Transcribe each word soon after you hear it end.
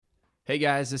Hey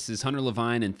guys, this is Hunter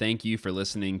Levine, and thank you for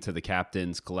listening to the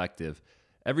Captain's Collective.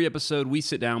 Every episode, we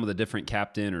sit down with a different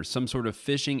captain or some sort of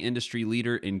fishing industry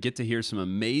leader and get to hear some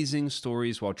amazing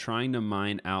stories while trying to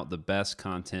mine out the best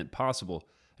content possible.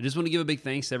 I just want to give a big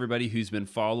thanks to everybody who's been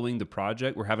following the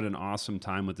project. We're having an awesome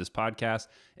time with this podcast,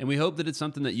 and we hope that it's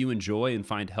something that you enjoy and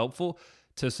find helpful.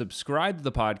 To subscribe to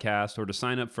the podcast or to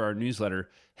sign up for our newsletter,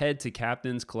 head to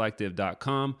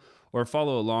captainscollective.com or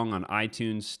follow along on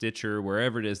iTunes, Stitcher,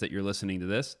 wherever it is that you're listening to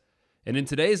this. And in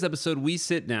today's episode, we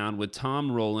sit down with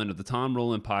Tom Rowland of the Tom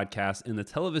Rowland Podcast and the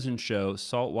television show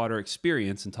Saltwater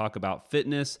Experience and talk about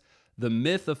fitness, the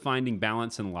myth of finding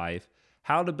balance in life,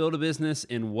 how to build a business,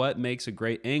 and what makes a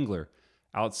great angler.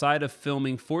 Outside of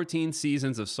filming 14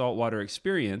 seasons of Saltwater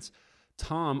Experience,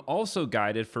 Tom also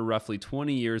guided for roughly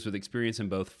 20 years with experience in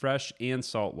both fresh and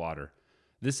saltwater.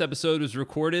 This episode was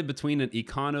recorded between an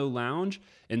Econo lounge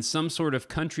and some sort of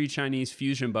country Chinese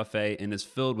fusion buffet and is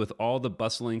filled with all the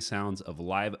bustling sounds of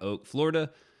Live Oak, Florida.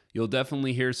 You'll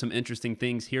definitely hear some interesting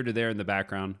things here to there in the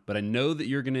background, but I know that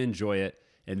you're going to enjoy it.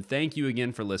 And thank you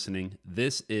again for listening.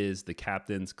 This is the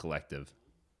Captain's Collective.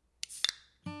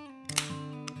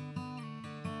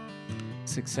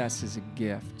 Success is a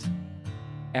gift.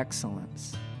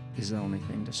 Excellence is the only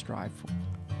thing to strive for.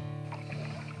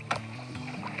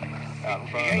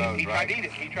 He tried to eat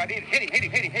it.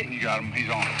 Hit him. You got him. He's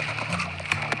on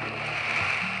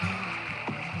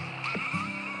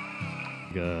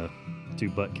it. 2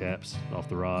 butt caps off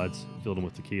the rods, filled them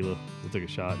with tequila. We took a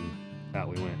shot and out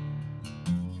we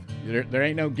went. There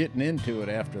ain't no getting into it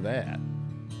after that.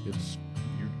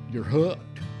 You're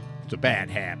hooked. It's a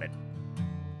bad habit.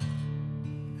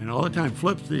 And all the time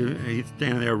Flips, he's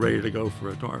standing there ready to go for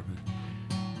a tarpon.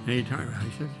 And he turned around,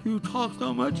 he says, "You talk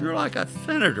so much, you're like a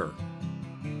senator."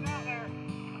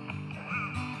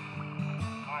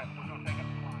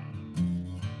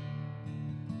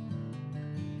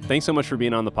 Thanks so much for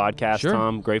being on the podcast, Sure.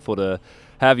 Tom. Grateful to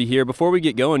have you here. Before we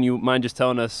get going, you mind just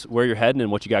telling us where you're heading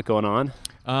and what you got going on?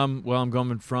 Well, I'm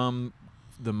going from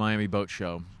the Miami Boat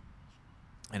Show,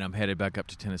 and I'm headed back up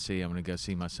to Tennessee. I'm going to go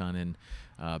see my son in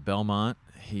Belmont.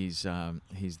 He's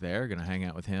there. Going to hang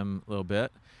out with him a little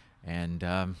bit, and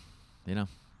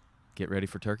get ready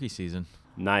for turkey season.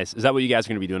 Nice. Is that what you guys are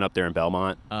going to be doing up there in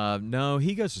Belmont? No,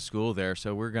 he goes to school there,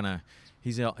 so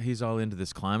he's all into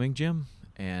this climbing gym.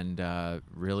 And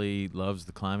really loves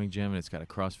the climbing gym, and it's got a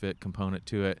CrossFit component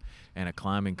to it and a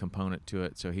climbing component to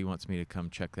it, so he wants me to come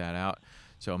check that out.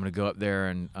 So I'm going to go up there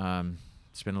and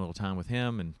spend a little time with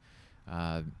him and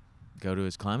go to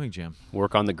his climbing gym.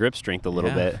 Work on the grip strength a little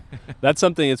Yeah. bit. That's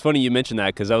something, it's funny you mentioned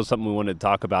that because that was something we wanted to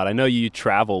talk about. I know you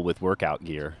travel with workout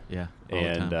gear. Yeah, all the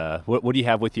And time. what do you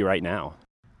have with you right now?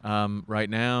 Right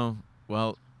now,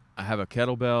 well, I have a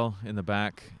kettlebell in the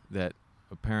back that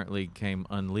apparently came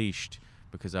unleashed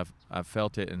because I've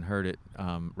felt it and heard it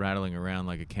rattling around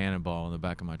like a cannonball in the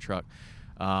back of my truck.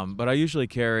 But I usually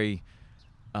carry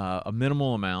a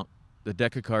minimal amount. The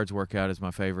deck of cards workout is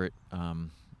my favorite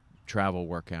travel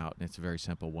workout, and it's a very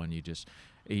simple one. You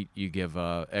give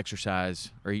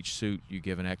exercise, or each suit you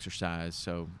give an exercise.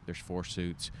 So there's 4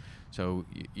 suits. So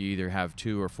you either have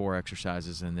 2 or 4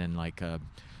 exercises, and then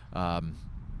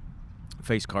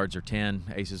face cards are 10,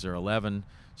 aces are 11.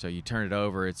 So you turn it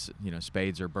over, it's,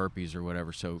 spades or burpees or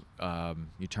whatever. So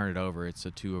you turn it over, it's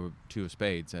a 2 of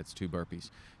spades, that's 2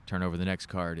 burpees. Turn over the next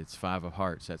card, it's 5 of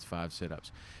hearts, that's 5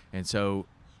 sit-ups. And so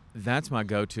that's my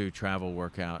go-to travel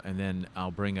workout. And then I'll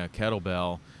bring a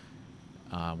kettlebell.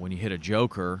 When you hit a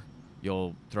joker,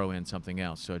 you'll throw in something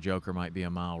else. So a joker might be a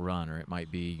mile run, or it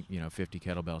might be 50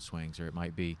 kettlebell swings, or it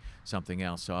might be something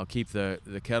else. So I'll keep the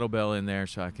kettlebell in there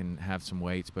so I can have some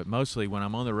weights. But mostly when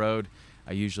I'm on the road,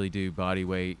 I usually do body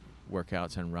weight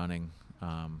workouts and running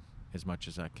as much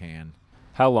as I can.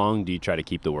 How long do you try to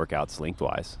keep the workouts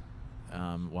lengthwise?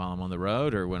 While I'm on the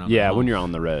road, or when I'm Yeah, at home? when you're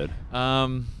on the road.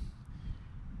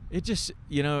 It just,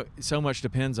 so much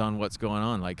depends on what's going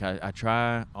on. Like I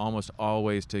try almost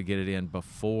always to get it in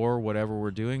before whatever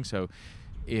we're doing. So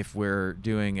if we're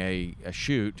doing a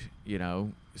shoot,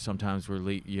 sometimes we're,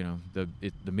 the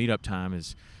meetup time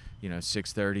is,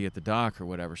 6:30 at the dock or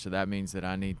whatever. So that means that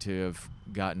I need to have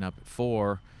gotten up at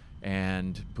 4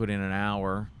 and put in an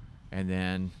hour, and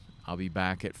then I'll be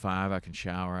back at 5. I can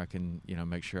shower. I can,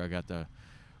 make sure I got the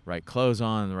right clothes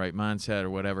on, the right mindset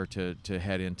or whatever to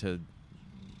head into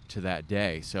that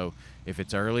day. So if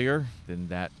it's earlier, then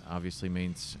that obviously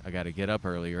means I got to get up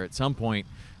earlier. At some point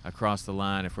across the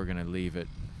line, if we're going to leave it,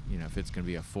 if it's going to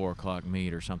be a 4 o'clock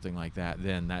meet or something like that,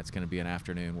 then that's going to be an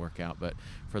afternoon workout. But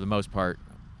for the most part,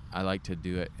 I like to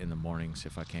do it in the mornings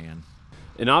if I can.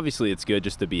 And obviously it's good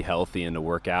just to be healthy and to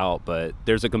work out, but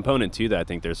there's a component too that I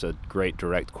think there's a great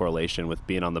direct correlation with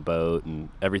being on the boat and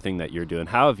everything that you're doing.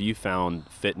 How have you found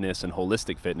fitness and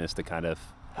holistic fitness to kind of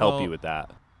help you with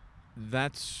that?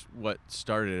 That's what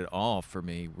started it all for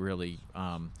me, really.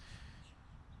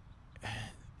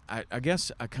 I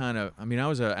guess I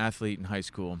was an athlete in high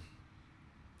school.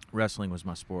 Wrestling was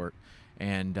my sport,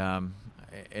 and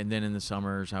then in the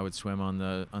summers I would swim on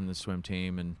the swim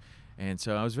team, and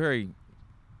so I was very,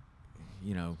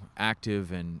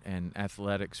 active, and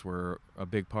athletics were a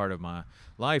big part of my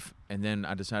life. And then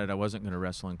I decided I wasn't going to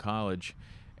wrestle in college,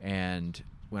 and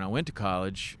when I went to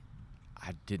college,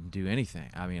 I didn't do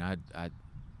anything. I mean, I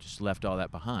just left all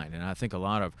that behind, and I think a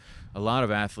lot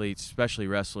of athletes, especially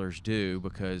wrestlers, do,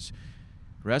 because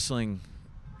wrestling,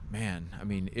 man, I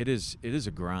mean, it is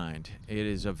a grind. It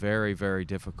is a very, very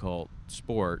difficult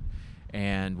sport,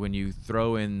 and when you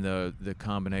throw in the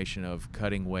combination of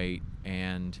cutting weight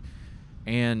and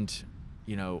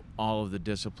all of the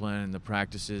discipline and the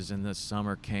practices and the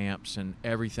summer camps and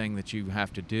everything that you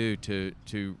have to do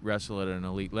to wrestle at an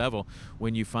elite level,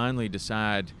 when you finally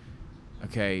decide,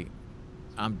 okay,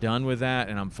 I'm done with that,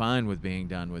 and I'm fine with being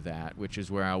done with that, which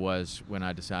is where I was when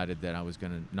I decided that I was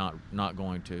going to not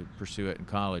going to pursue it in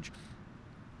college.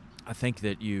 I think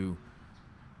that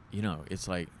it's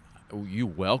like you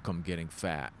welcome getting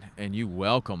fat, and you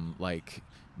welcome like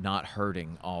not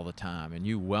hurting all the time, and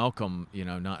you welcome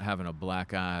not having a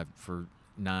black eye for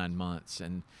 9 months,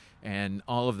 and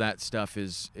all of that stuff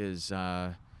is it's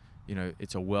a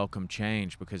welcome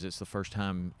change, because it's the first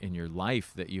time in your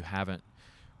life that you haven't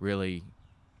really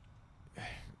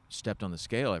stepped on the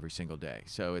scale every single day.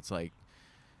 So it's like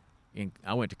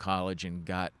I went to college and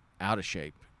got out of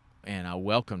shape, and I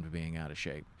welcomed being out of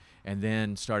shape, and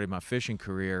then started my fishing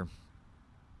career.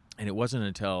 And it wasn't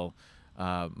until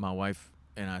my wife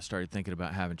and I started thinking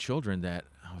about having children that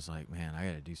I was like, man, I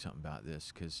got to do something about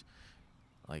this, because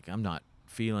like I'm not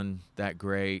feeling that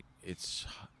great. It's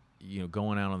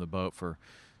going out on the boat for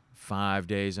 5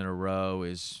 days in a row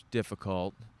is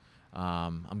difficult.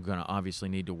 I'm going to obviously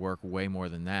need to work way more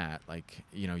than that. Like,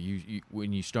 you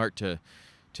when you start to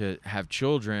have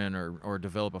children or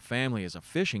develop a family as a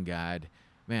fishing guide,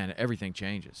 man, everything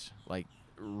changes. Like,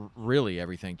 really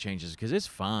everything changes, because it's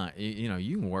fine.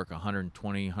 You can work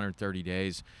 120, 130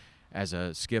 days as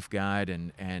a skiff guide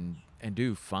and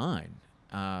do fine.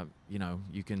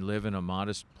 You can live in a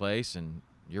modest place and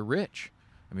you're rich.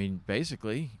 I mean,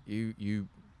 basically, you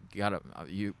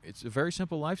it's a very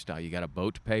simple lifestyle. You got a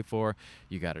boat to pay for,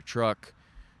 you got a truck,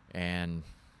 and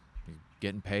you're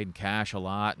getting paid in cash a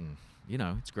lot, and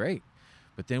it's great.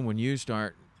 But then when you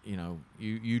start,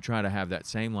 you try to have that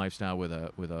same lifestyle with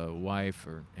a wife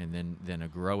and then a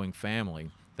growing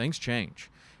family, things change,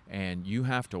 and you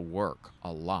have to work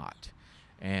a lot.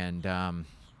 And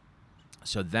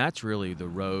so that's really the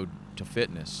road to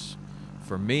fitness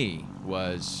for me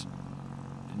was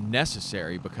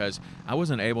necessary, because I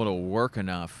wasn't able to work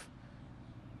enough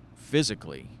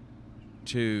physically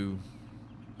to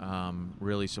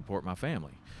really support my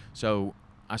family. So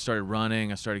I started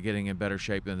running, I started getting in better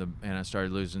shape, and I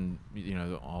started losing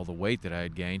all the weight that I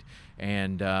had gained,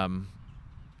 and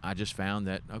I just found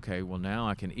that, okay, well, now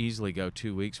I can easily go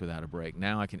 2 weeks without a break.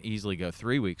 Now I can easily go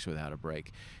 3 weeks without a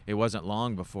break. It wasn't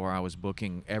long before I was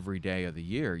booking every day of the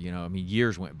year.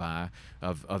 Years went by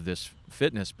of this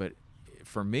fitness, but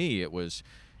for me, it was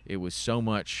so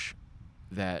much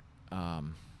that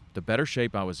the better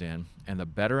shape I was in, and the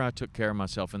better I took care of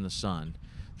myself in the sun,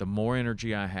 the more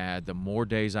energy I had, the more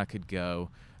days I could go,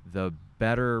 the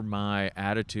better my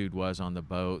attitude was on the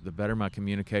boat, the better my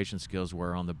communication skills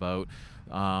were on the boat,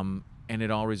 and it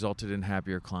all resulted in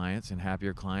happier clients, and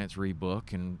happier clients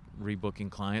rebook, and rebooking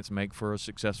clients make for a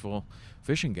successful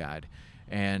fishing guide.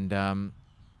 And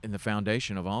the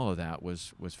foundation of all of that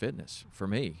was fitness for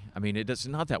me. I mean, it's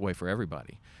not that way for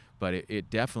everybody, but it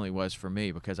definitely was for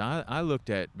me, because I looked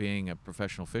at being a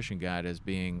professional fishing guide as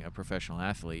being a professional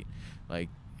athlete. Like,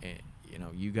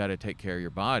 you got to take care of your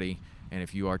body, and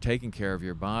if you are taking care of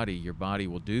your body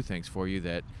will do things for you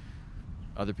that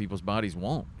other people's bodies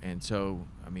won't. And so,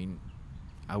 I mean,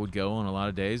 I would go on a lot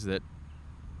of days that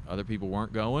other people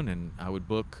weren't going, and I would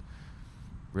book,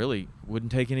 really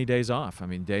wouldn't take any days off. I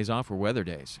mean, days off were weather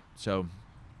days. So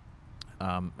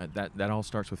that all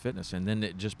starts with fitness, and then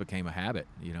it just became a habit.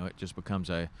 It just becomes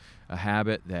a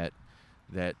habit that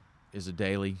is a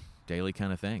daily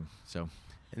kind of thing. So.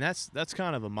 And that's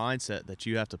kind of a mindset that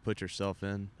you have to put yourself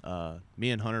in.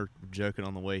 Me and Hunter were joking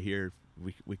on the way here.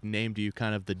 we named you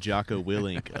kind of the Jocko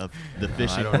Willink of the I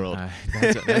fishing don't- world.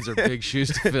 those are big shoes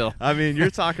to fill. I mean, you're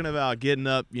talking about getting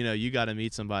up, you got to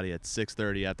meet somebody at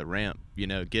 6:30 at the ramp,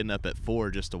 getting up at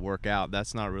 4 just to work out.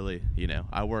 That's not really,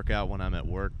 I work out when I'm at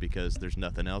work because there's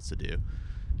nothing else to do.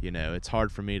 It's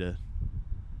hard for me to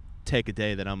take a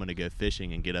day that I'm going to go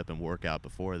fishing and get up and work out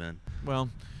before then. Well,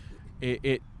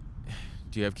 do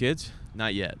you have kids?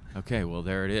 Not yet. Okay, well,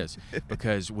 there it is.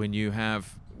 Because when you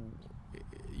have,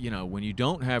 when you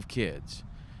don't have kids,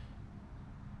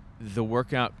 the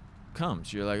workout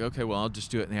comes. You're like, okay, well, I'll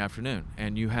just do it in the afternoon.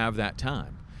 And you have that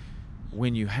time.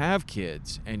 When you have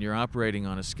kids and you're operating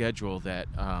on a schedule that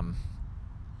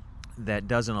that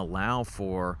doesn't allow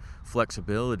for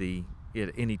flexibility at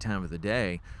any time of the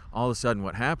day, all of a sudden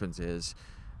what happens is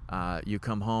you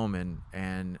come home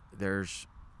and there's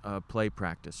a play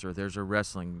practice, or there's a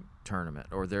wrestling tournament,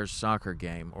 or there's a soccer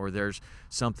game, or there's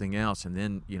something else. And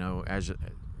then,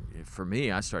 for me,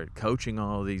 I started coaching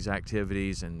all of these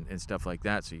activities and stuff like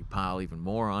that, so you pile even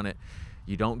more on it.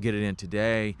 You don't get it in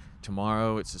today.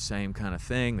 Tomorrow it's the same kind of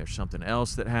thing. There's something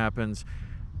else that happens,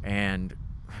 and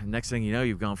next thing you know,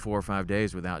 you've gone 4 or 5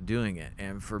 days without doing it.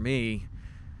 And for me,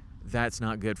 that's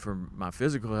not good for my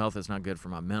physical health. It's not good for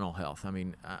my mental health. I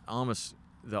mean,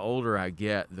 the older I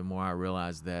get, the more I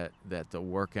realize that the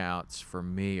workouts for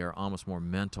me are almost more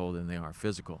mental than they are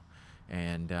physical.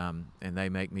 And they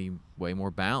make me way more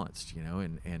balanced,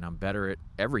 and I'm better at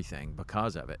everything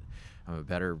because of it. I'm a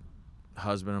better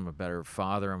husband, I'm a better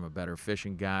father, I'm a better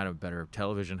fishing guide, I'm a better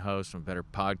television host, I'm a better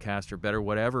podcaster, better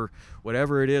whatever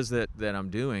it is that I'm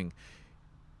doing.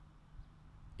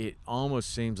 It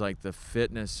almost seems like the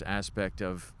fitness aspect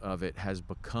of it has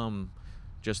become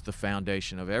just the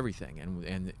foundation of everything.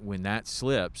 And when that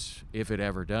slips, if it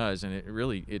ever does, and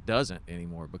it doesn't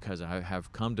anymore, because I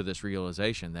have come to this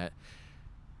realization that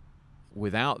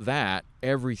without that,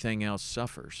 everything else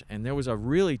suffers. And there was a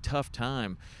really tough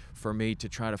time for me to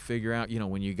try to figure out,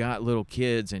 when you got little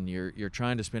kids and you're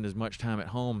trying to spend as much time at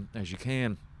home as you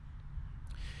can,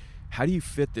 how do you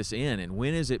fit this in, and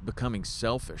when is it becoming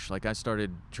selfish? Like, I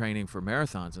started training for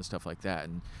marathons and stuff like that,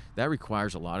 and that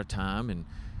requires a lot of time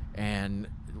and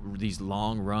these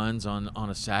long runs on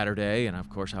a Saturday. And of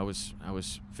course I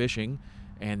was fishing,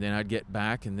 and then I'd get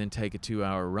back and then take a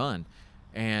 2-hour run.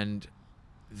 And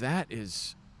that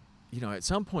is, at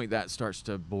some point that starts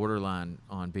to borderline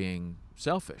on being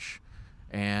selfish.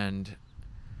 And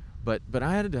but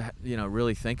I had to,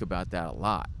 really think about that a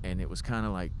lot. And it was kind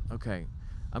of like, okay,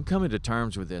 I'm coming to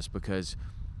terms with this because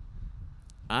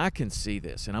I can see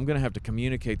this, and I'm going to have to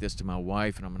communicate this to my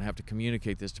wife, and I'm going to have to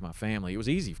communicate this to my family. It was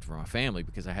easy for my family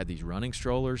because I had these running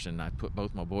strollers, and I put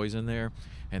both my boys in there,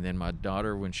 and then my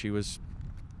daughter when she was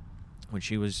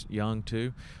young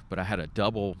too. But I had a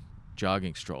double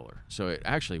jogging stroller, so it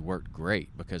actually worked great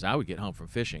because I would get home from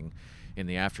fishing in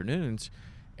the afternoons,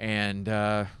 and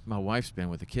my wife's been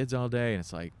with the kids all day, and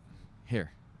it's like,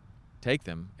 here, take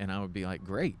them. And I would be like,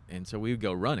 great. And so we would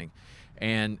go running,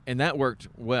 and that worked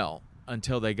well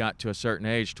until they got to a certain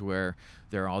age to where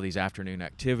there are all these afternoon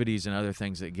activities and other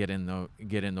things that get in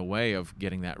the way of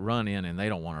getting that run in, and they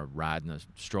don't want to ride in the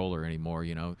stroller anymore.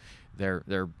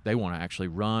 They want to actually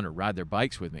run or ride their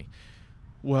bikes with me.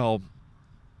 Well,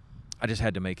 I just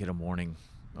had to make it a morning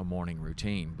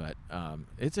routine. But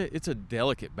it's a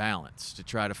delicate balance to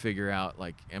try to figure out,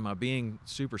 like, am I being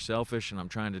super selfish and I'm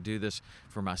trying to do this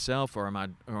for myself, or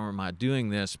am I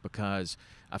doing this because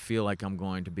I feel like I'm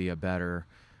going to be a better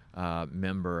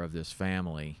member of this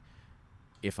family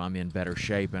if I'm in better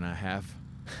shape and I have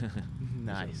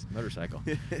Nice motorcycle.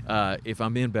 If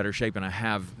I'm in better shape and I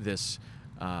have this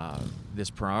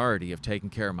priority of taking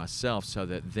care of myself, so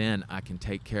that then I can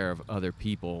take care of other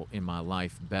people in my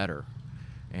life better.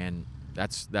 And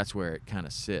that's where it kind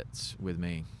of sits with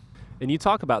me. And you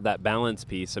talk about that balance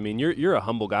piece. I mean, you're a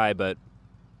humble guy, but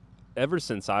ever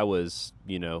since I was,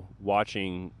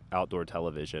 watching outdoor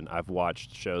television, I've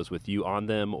watched shows with you on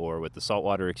them or with the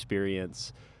Saltwater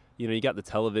Experience. You got the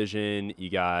television, you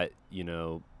got,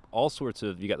 all sorts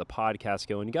of, you got the podcast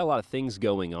going, you got a lot of things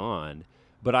going on.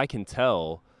 But I can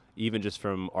tell, even just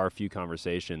from our few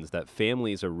conversations, that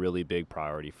family is a really big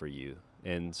priority for you.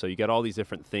 And so you got all these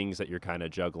different things that you're kind of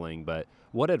juggling. But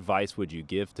what advice would you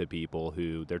give to people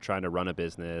who they're trying to run a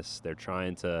business, they're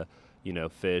trying to,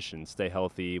 fish and stay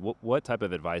healthy? What type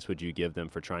of advice would you give them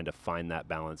for trying to find that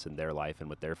balance in their life and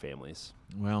with their families?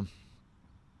 Well,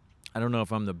 I don't know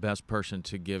if I'm the best person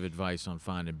to give advice on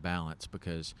finding balance,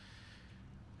 because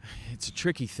it's a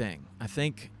tricky thing. I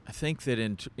think that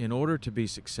in order to be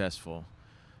successful,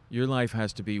 your life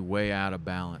has to be way out of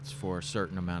balance for a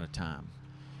certain amount of time.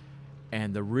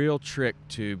 And the real trick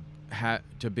to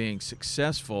to being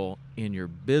successful in your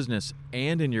business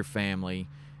and in your family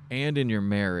and in your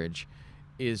marriage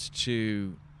is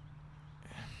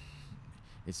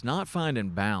it's not finding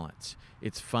balance.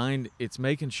 It's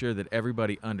making sure that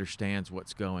everybody understands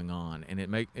what's going on,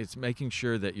 and it's making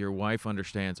sure that your wife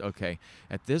understands, okay,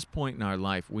 at this point in our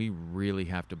life we really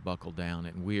have to buckle down,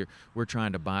 and we're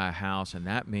trying to buy a house, and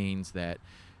that means that,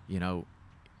 you know,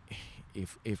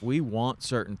 if we want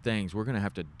certain things, we're going to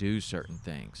have to do certain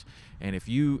things. And if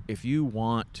you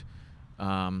want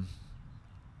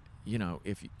you know,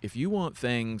 if you want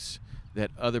things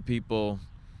that other people,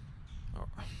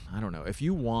 I don't know, if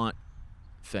you want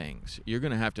things, you're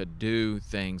going to have to do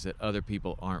things that other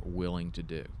people aren't willing to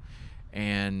do.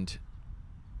 And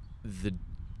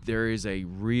there is a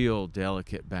real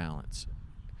delicate balance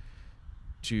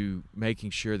to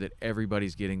making sure that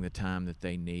everybody's getting the time that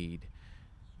they need,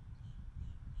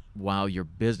 while your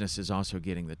business is also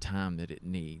getting the time that it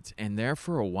needs. And there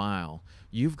for a while,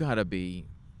 you've got to be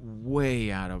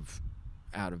way out of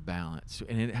balance,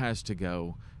 and it has to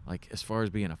go, like, as far as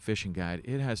being a fishing guide,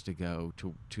 it has to go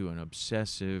to an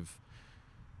obsessive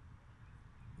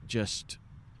just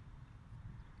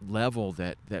level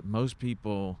that most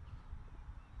people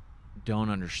don't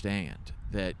understand.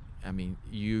 That, I mean,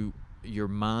 your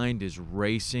mind is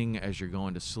racing as you're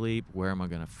going to sleep. Where am I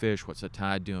going to fish? What's the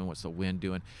tide doing? What's the wind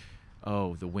doing?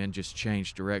 Oh, the wind just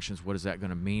changed directions. What is that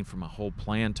going to mean for my whole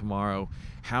plan tomorrow?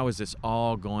 How is this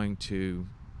all going to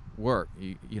work?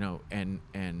 You know,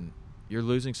 and you're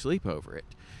losing sleep over it,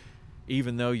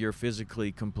 even though you're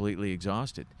physically completely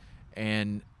exhausted.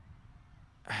 And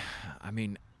I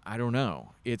mean, I don't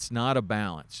know. It's not a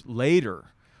balance. Later,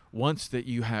 once that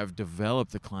you have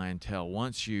developed the clientele,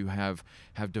 once you have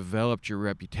developed your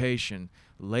reputation,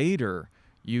 later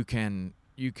you can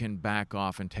back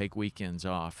off and take weekends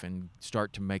off and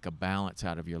start to make a balance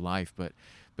out of your life. But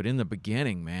in the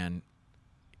beginning, man,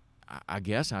 I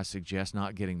guess I suggest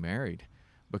not getting married,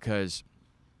 because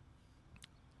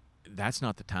that's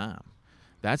not the time.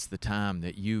 That's the time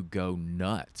that you go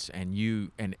nuts,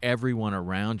 and everyone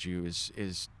around you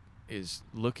is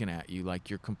looking at you like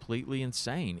you're completely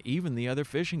insane. Even the other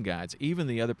fishing guides, even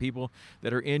the other people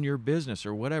that are in your business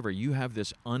or whatever. You have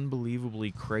this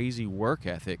unbelievably crazy work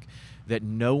ethic that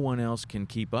no one else can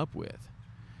keep up with.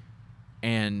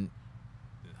 And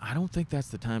I don't think that's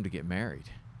the time to get married,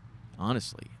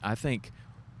 honestly. I think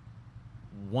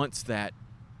once that,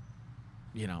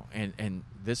 you know, and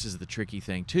this is the tricky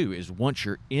thing too, is once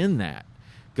you're in that,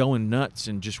 going nuts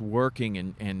and just working,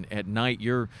 and at night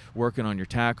you're working on your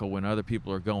tackle when other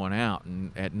people are going out,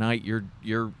 and at night you're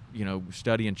you know,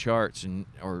 studying charts and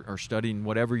or studying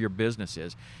whatever your business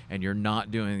is, and you're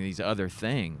not doing these other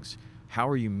things. How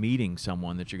are you meeting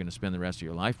someone that you're going to spend the rest of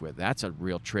your life with? That's a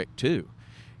real trick too,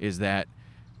 is that,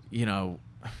 you know,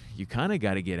 you kind of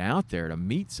got to get out there to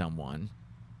meet someone.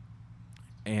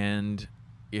 And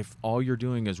if all you're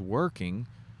doing is working,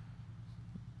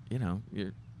 you know,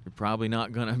 you're probably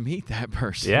not going to meet that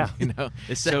person. Yeah. You know?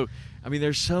 So, I mean,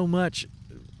 there's so much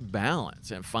balance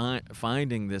and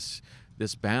finding this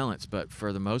balance. But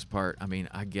for the most part, I mean,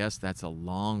 I guess that's a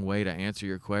long way to answer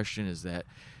your question, is that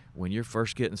when you're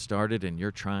first getting started and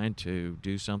you're trying to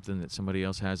do something that somebody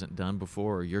else hasn't done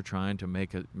before, or you're trying to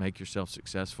make yourself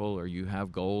successful, or you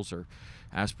have goals or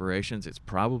aspirations, it's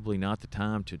probably not the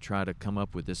time to try to come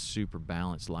up with this super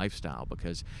balanced lifestyle,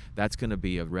 because that's going to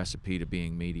be a recipe to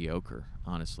being mediocre,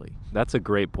 honestly. That's a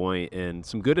great point, and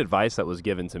some good advice that was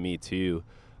given to me too.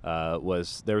 There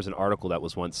was an article that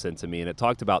was once sent to me, and it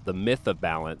talked about the myth of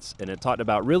balance, and it talked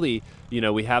about, really, you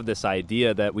know, we have this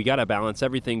idea that we got to balance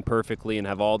everything perfectly and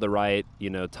have all the right, you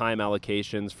know, time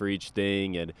allocations for each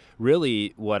thing. And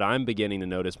really what I'm beginning to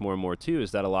notice more and more too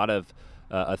is that a lot of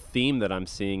a theme that I'm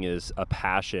seeing is a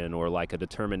passion, or like a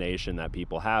determination that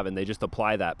people have, and they just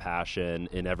apply that passion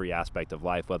in every aspect of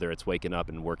life, whether it's waking up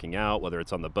and working out, whether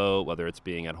it's on the boat, whether it's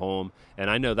being at home. And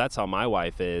I know that's how my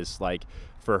wife is. Like,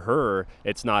 for her,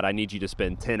 it's not, I need you to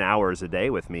spend 10 hours a day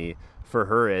with me. For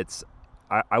her, it's,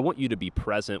 I want you to be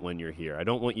present when you're here. I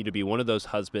don't want you to be one of those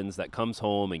husbands that comes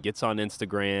home and gets on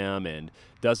Instagram and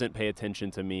doesn't pay attention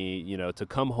to me. You know, to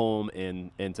come home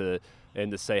and to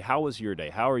say, how was your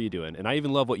day? How are you doing? And I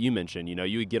even love what you mentioned. You know,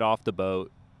 you would get off the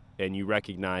boat and you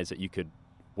recognize that you could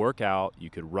work out, you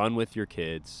could run with your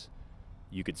kids,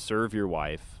 you could serve your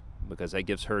wife, because that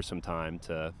gives her some time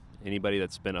to. Anybody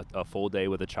that's spent a full day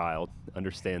with a child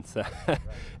understands that. Right.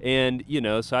 And, you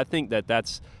know, so I think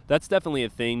that's definitely a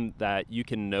thing that you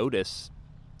can notice,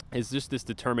 is just this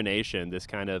determination, this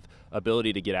kind of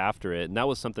ability to get after it. And that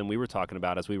was something we were talking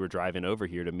about as we were driving over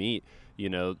here to meet. You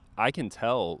know, I can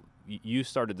tell you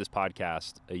started this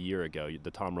podcast a year ago,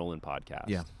 the Tom Rowland podcast.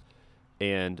 Yeah.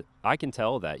 And I can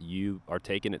tell that you are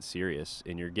taking it serious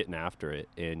and you're getting after it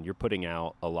and you're putting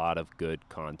out a lot of good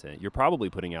content. You're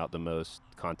probably putting out the most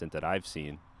content that I've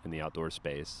seen in the outdoor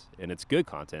space, and it's good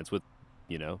content. It's with,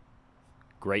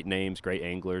 great names, great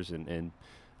anglers, and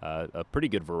a pretty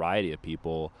good variety of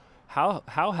people.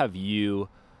 How have you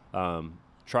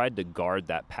tried to guard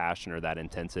that passion or that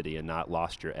intensity and not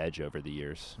lost your edge over the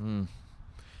years?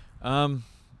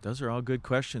 Those are all good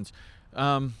questions.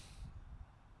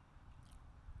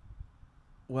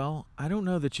 Well, I don't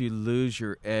know that you lose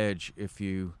your edge if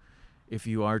you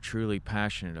are truly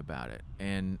passionate about it,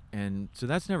 and so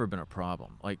that's never been a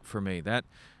problem. Like for me, that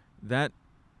the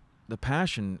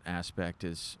passion aspect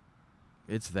it's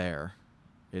there,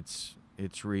 it's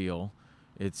real,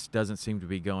 it doesn't seem to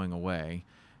be going away,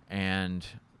 and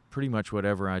pretty much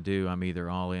whatever I do, I'm either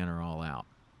all in or all out.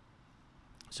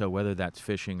 So whether that's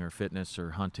fishing or fitness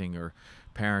or hunting or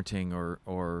parenting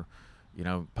or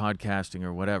podcasting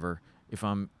or whatever.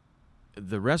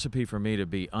 The recipe for me to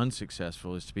be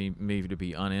unsuccessful is to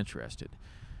be uninterested.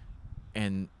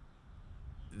 And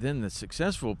then the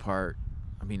successful part,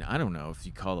 I don't know if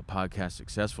you call the podcast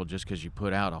successful just because you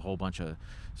put out a whole bunch of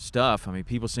stuff.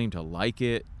 People seem to like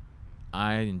it.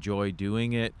 I enjoy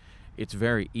doing it. It's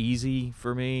very easy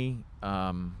for me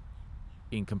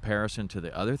in comparison to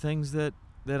the other things that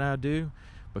I do,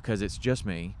 because it's just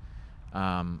me.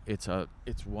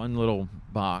 It's one little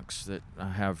box that I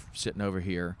have sitting over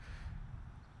here.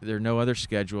 There are no other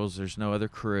schedules. There's no other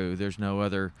crew. There's no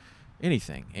other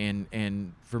anything.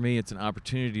 And for me, it's an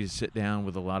opportunity to sit down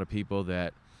with a lot of people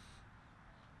that,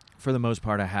 for the most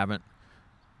part, I haven't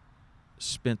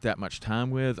spent that much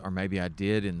time with, or maybe I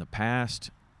did in the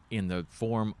past, in the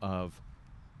form of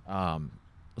going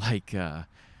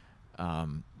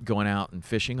out and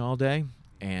fishing all day.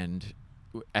 And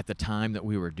at the time that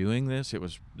we were doing this, it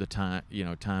was the time,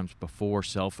 times before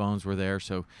cell phones were there.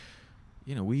 So,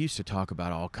 we used to talk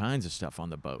about all kinds of stuff on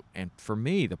the boat. And for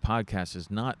me, the podcast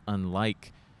is not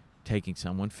unlike taking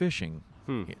someone fishing,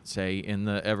 say in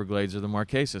the Everglades or the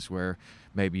Marquesas, where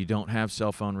maybe you don't have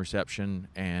cell phone reception.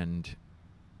 And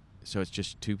so it's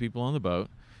just two people on the boat,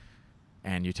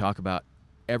 and you talk about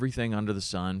everything under the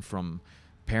sun, from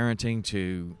parenting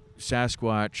to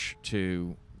Sasquatch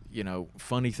to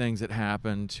funny things that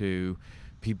happen, to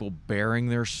people bearing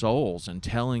their souls and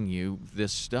telling you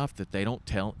this stuff that they don't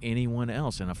tell anyone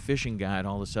else. And a fishing guide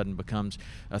all of a sudden becomes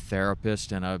a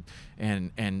therapist, and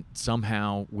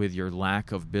somehow, with your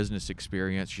lack of business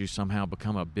experience, you somehow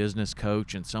become a business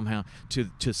coach. And somehow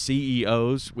to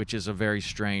CEOs, which is a very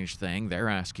strange thing, they're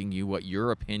asking you what your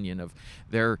opinion of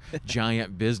their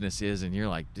giant business is, and you're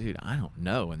like, dude, I don't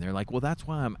know. And they're like, well, that's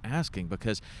why I'm asking,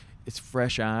 because it's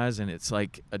fresh eyes, and it's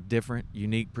like a different,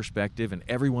 unique perspective, and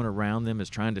everyone around them is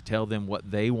trying to tell them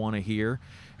what they want to hear.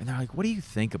 And they're like, what do you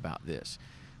think about this?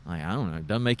 I'm like, I don't know. It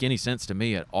doesn't make any sense to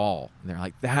me at all. And they're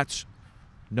like,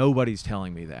 nobody's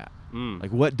telling me that.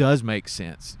 Like, what does make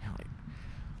sense? You're like,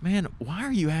 man, why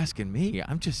are you asking me?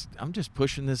 I'm just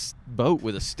pushing this boat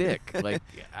with a stick. Like,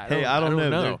 I don't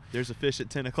know. There's a fish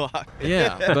at 10 o'clock.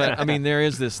 Yeah, but there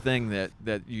is this thing that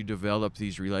you develop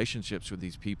these relationships with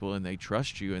these people, and they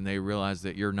trust you, and they realize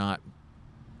that you're not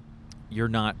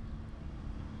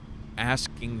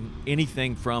asking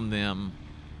anything from them.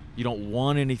 You don't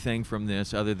want anything from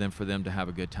this other than for them to have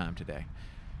a good time today.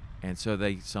 And so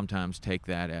they sometimes take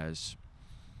that as,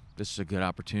 this is a good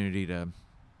opportunity to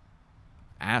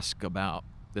ask about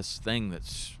this thing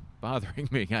that's bothering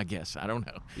me, I guess. I don't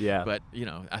know. Yeah. But,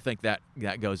 I think that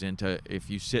goes into, if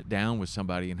you sit down with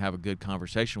somebody and have a good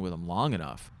conversation with them long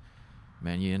enough,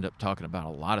 man, you end up talking about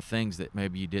a lot of things that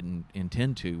maybe you didn't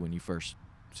intend to when you first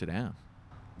sit down.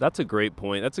 That's a great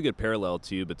point. That's a good parallel,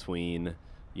 too, between,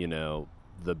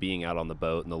 the being out on the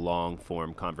boat and the long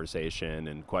form conversation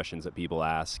and questions that people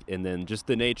ask, and then just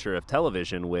the nature of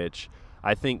television, which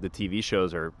I think the TV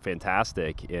shows are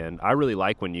fantastic, and I really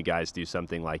like when you guys do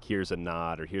something like here's a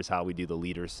knot, or here's how we do the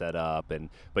leader setup,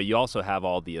 but you also have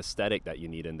all the aesthetic that you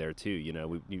need in there too.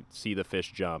 You see the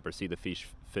fish jump or see the fish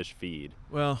feed.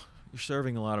 Well, you're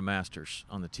serving a lot of masters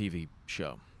on the TV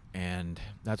show, and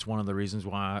that's one of the reasons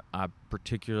why I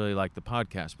particularly like the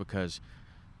podcast, because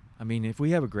if we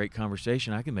have a great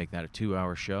conversation, I can make that a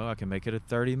 2-hour show. I can make it a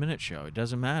 30-minute show. It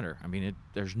doesn't matter.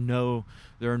 There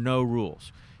are no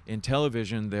rules. In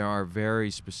television, there are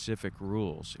very specific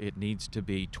rules. It needs to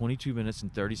be 22 minutes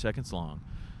and 30 seconds long.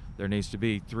 There needs to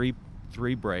be three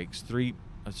breaks.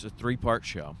 It's a 3-part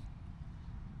show.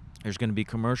 There's going to be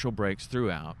commercial breaks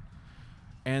throughout,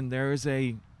 and there is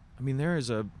a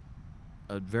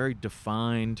very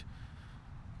defined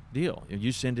deal.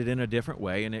 You send it in a different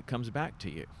way, and it comes back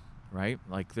to you. right?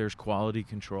 Like there's quality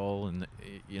control, and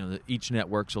each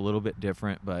network's a little bit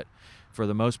different, but for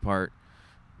the most part,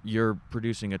 you're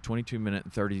producing a 22-minute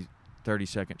and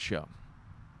 30-second show.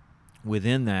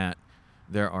 Within that,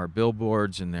 there are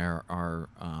billboards, and there are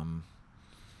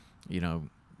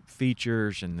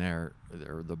features, and there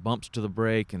are the bumps to the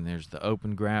break, and there's the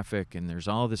open graphic, and there's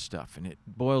all this stuff, and it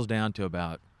boils down to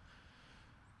about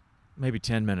maybe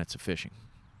 10 minutes of fishing.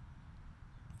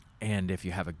 And if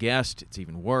you have a guest, it's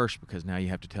even worse, because now you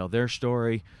have to tell their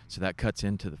story, so that cuts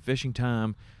into the fishing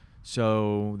time.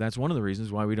 So that's one of the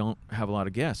reasons why we don't have a lot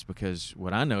of guests, because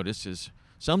what I notice is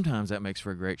sometimes that makes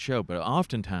for a great show, but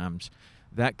oftentimes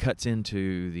that cuts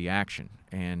into the action,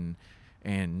 and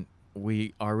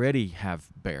we already have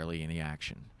barely any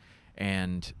action.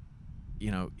 And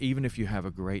even if you have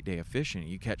a great day of fishing,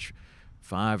 you catch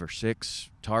 5 or 6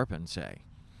 tarpon, say,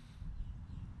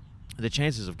 the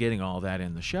chances of getting all that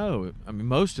in the show, I mean,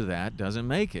 most of that doesn't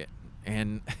make it.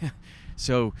 And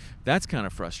so that's kind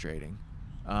of frustrating.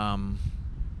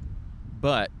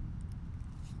 But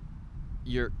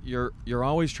you're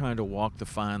always trying to walk the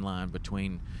fine line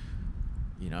between,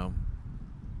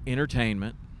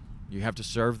 entertainment. You have to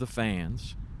serve the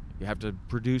fans. You have to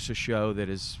produce a show that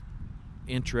is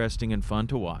interesting and fun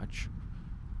to watch.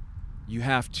 You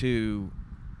have to,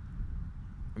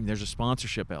 there's a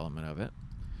sponsorship element of it.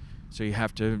 So you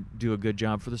have to do a good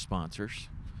job for the sponsors.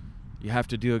 You have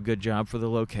to do a good job for the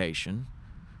location.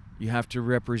 You have to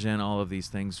represent all of these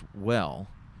things well.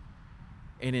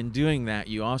 And in doing that,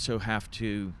 you also have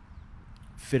to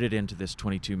fit it into this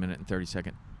 22-minute and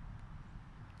 30-second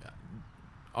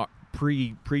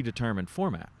predetermined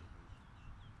format.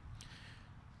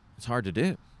 It's hard to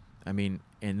do. I mean,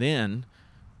 and then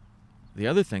the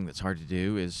other thing that's hard to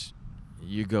do is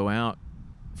you go out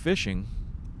fishing,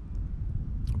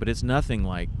 but it's nothing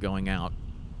like going out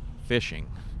fishing.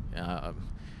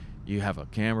 You have a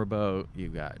camera boat,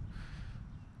 you've got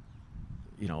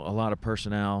a lot of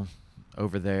personnel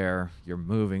over there, you're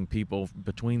moving people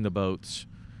between the boats.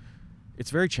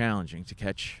 It's very challenging to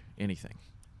catch anything,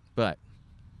 but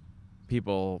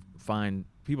people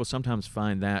sometimes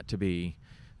find that to be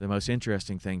the most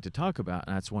interesting thing to talk about,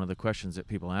 and that's one of the questions that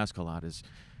people ask a lot is,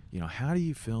 how do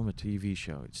you film a TV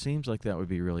show? It seems like that would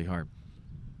be really hard.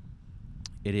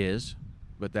 It is,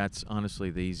 but that's honestly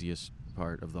the easiest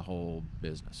part of the whole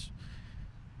business.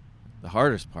 The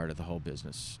hardest part of the whole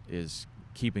business is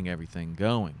keeping everything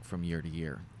going from year to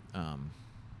year.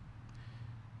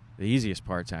 The easiest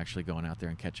part's actually going out there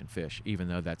and catching fish, even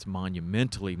though that's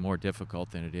monumentally more difficult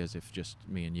than it is if just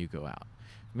me and you go out.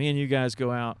 If me and you guys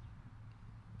go out,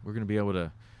 we're going to be able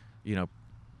to,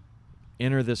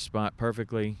 enter this spot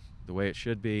perfectly the way it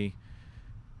should be.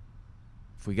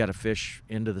 If we got to fish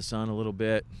into the sun a little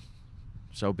bit,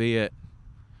 so be it.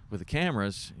 With the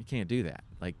cameras, you can't do that.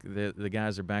 Like the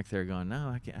guys are back there going,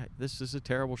 no, I can't. This is a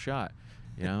terrible shot,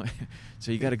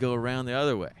 So you got to go around the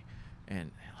other way, and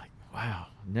like, wow,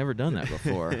 never done that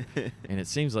before, and it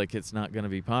seems like it's not going to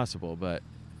be possible. But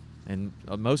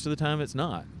most of the time it's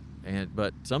not.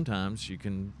 But sometimes you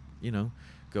can,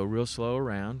 go real slow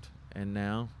around, and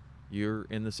now you're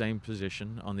in the same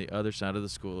position on the other side of the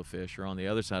school of fish or on the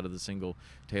other side of the single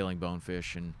tailing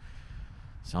bonefish, and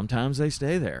sometimes they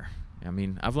stay there. I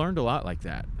mean, I've learned a lot like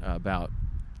that about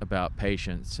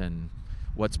patience and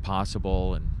what's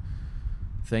possible, and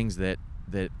things that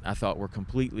I thought were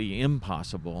completely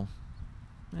impossible.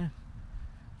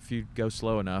 If you go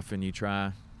slow enough and you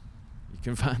try, you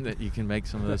can find that you can make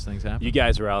some of those things happen. You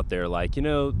guys were out there like,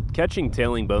 catching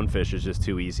tailing bonefish is just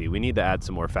too easy. We need to add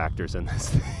some more factors in this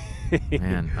thing.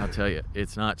 Man, I'll tell you,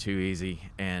 it's not too easy.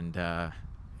 And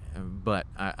but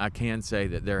I can say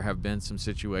that there have been some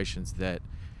situations that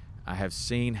I have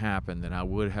seen happen that I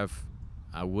would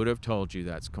have told you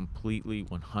that's completely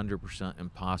 100%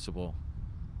 impossible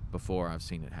before I've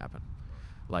seen it happen.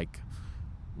 Like,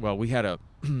 well, we had a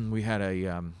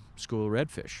school of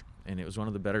redfish, and it was one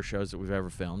of the better shows that we've ever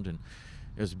filmed, and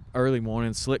it was early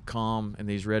morning, slick calm, and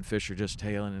these redfish are just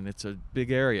tailing, and it's a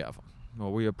big area of them.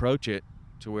 Well, we approach it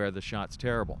to where the shot's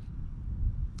terrible,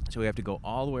 so we have to go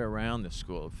all the way around this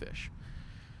school of fish.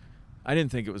 I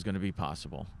didn't think it was going to be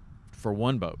possible for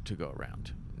one boat to go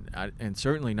around, and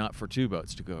certainly not for two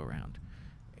boats to go around.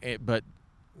 But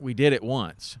we did it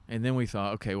once, and then we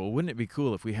thought, okay, well, wouldn't it be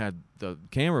cool if we had the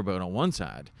camera boat on one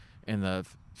side and the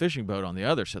fishing boat on the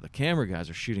other, so the camera guys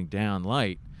are shooting down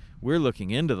light, we're looking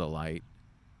into the light,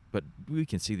 but we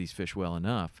can see these fish well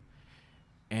enough.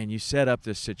 And you set up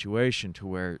this situation to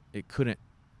where it couldn't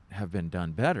have been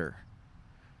done better.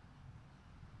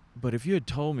 But if you had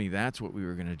told me that's what we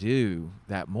were going to do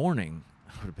that morning,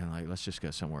 I would have been like, let's just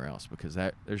go somewhere else, because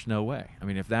there's no way. I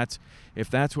mean, if that's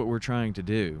what we're trying to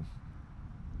do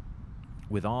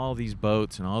with all these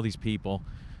boats and all these people,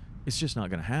 it's just not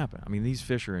going to happen. I mean, these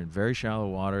fish are in very shallow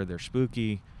water. They're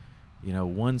spooky. You know,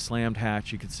 one slammed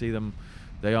hatch, you could see them.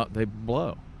 They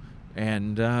blow.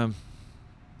 And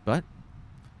but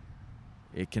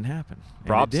it can happen.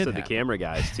 Props to the camera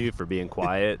guys too for being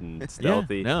quiet and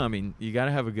stealthy. Yeah, no, I mean, you got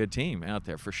to have a good team out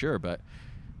there for sure. But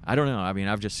I don't know. I mean,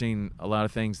 I've just seen a lot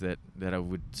of things that I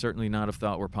would certainly not have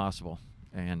thought were possible.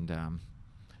 And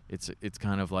it's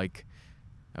kind of like,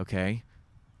 okay,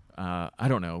 I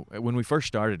don't know. When we first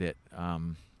started it,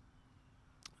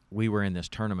 we were in this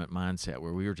tournament mindset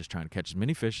where we were just trying to catch as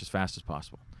many fish as fast as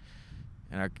possible.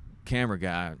 And our camera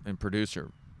guy and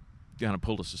producer kind of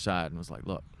pulled us aside and was like,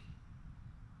 look,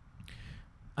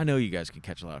 I know you guys can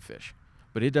catch a lot of fish,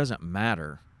 but it doesn't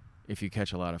matter if you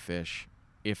catch a lot of fish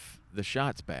if the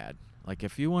shot's bad. Like,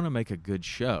 if you want to make a good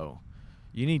show,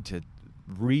 you need to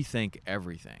rethink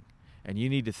everything. And you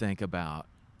need to think about,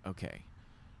 okay,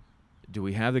 do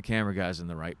we have the camera guys in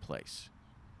the right place?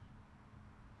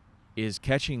 Is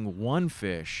catching one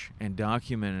fish and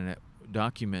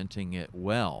documenting it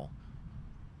well,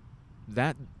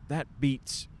 that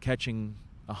beats catching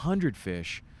 100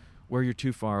 fish where you're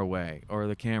too far away, or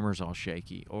the camera's all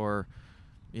shaky, or,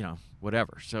 you know,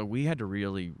 whatever. So we had to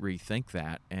really rethink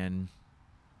that, and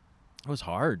it was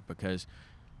hard because,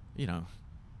 you know,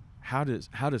 how does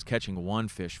catching one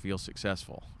fish feel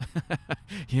successful?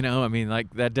 You know, I mean,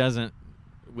 like, that doesn't,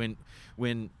 when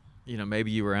you know,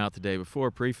 maybe you were out the day before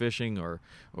pre-fishing or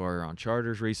on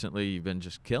charters recently, you've been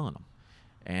just killing them,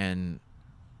 and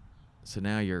so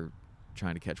now you're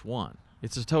trying to catch one.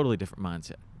 It's a totally different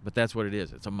mindset. But that's what it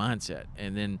is. It's a mindset,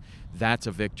 and then that's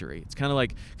a victory. It's kind of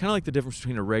like the difference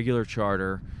between a regular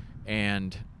charter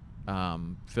and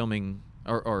filming,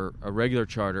 or a regular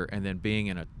charter and then being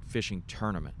in a fishing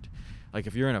tournament. Like,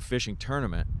 if you're in a fishing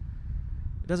tournament,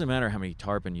 it doesn't matter how many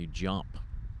tarpon you jump.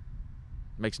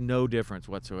 It makes no difference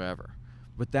whatsoever.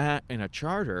 But that in a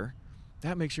charter,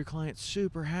 that makes your client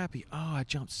super happy. Oh, I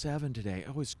jumped 7 today.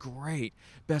 Oh, it's great.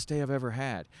 Best day I've ever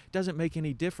had. It doesn't make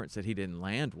any difference that he didn't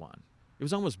land one. It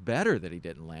was almost better that he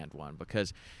didn't land one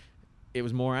because it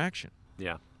was more action.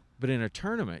 Yeah. But in a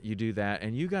tournament, you do that,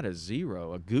 and you got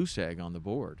a goose egg on the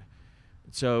board.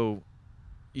 So,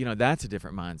 you know, that's a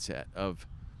different mindset of,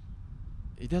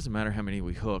 it doesn't matter how many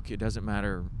we hook. It doesn't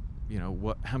matter, you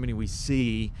know, how many we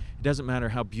see. It doesn't matter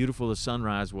how beautiful the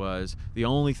sunrise was. The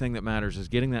only thing that matters is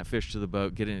getting that fish to the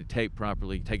boat, getting it taped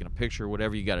properly, taking a picture,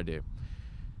 whatever you got to do.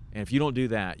 And if you don't do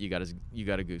that, you got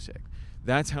a goose egg.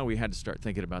 That's how we had to start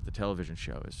thinking about the television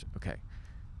show is, okay,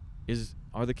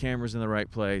 are the cameras in the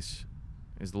right place?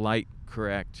 Is the light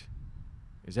correct?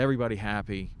 Is everybody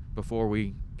happy before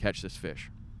we catch this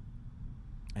fish?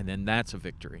 And then that's a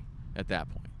victory at that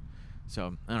point.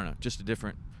 So, I don't know, just a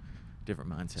different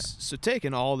mindset. So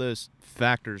taking all those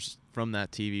factors from that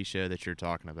TV show that you're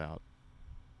talking about,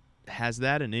 has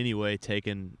that in any way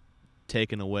taken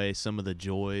away some of the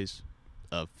joys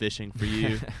of fishing for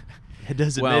you?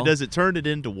 Does it turn it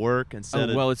into work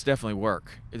instead of... Well, it's definitely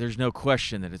work. There's no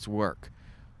question that it's work.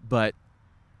 But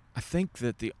I think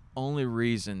that the only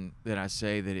reason that I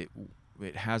say that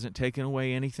it hasn't taken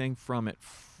away anything from it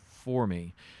for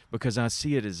me, because I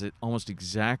see it as almost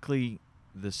exactly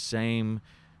the same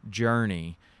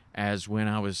journey as when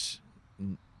I was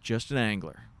just an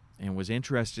angler and was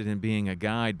interested in being a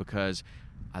guide because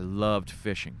I loved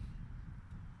fishing.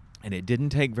 And it didn't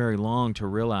take very long to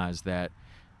realize that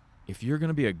if you're going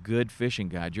to be a good fishing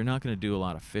guide, you're not going to do a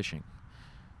lot of fishing.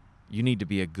 You need to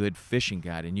be a good fishing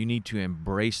guide, and you need to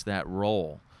embrace that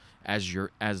role as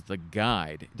the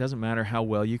guide. It doesn't matter how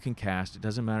well you can cast. It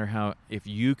doesn't matter if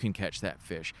you can catch that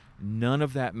fish. None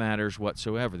of that matters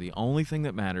whatsoever. The only thing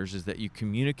that matters is that you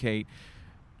communicate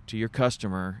to your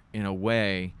customer in a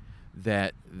way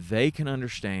that they can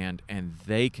understand and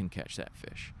they can catch that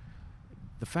fish.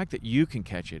 The fact that you can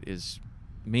catch it is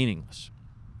meaningless.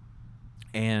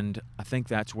 And I think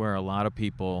that's where a lot of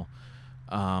people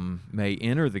may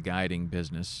enter the guiding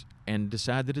business and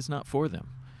decide that it's not for them,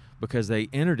 because they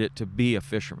entered it to be a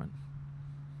fisherman.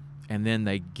 And then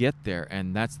they get there,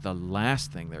 and that's the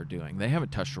last thing they're doing. They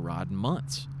haven't touched a rod in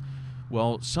months.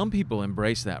 Well, some people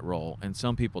embrace that role, and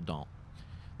some people don't.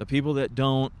 The people that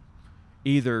don't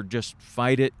either just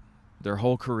fight it their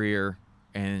whole career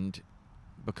and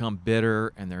become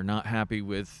bitter, and they're not happy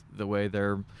with the way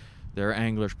their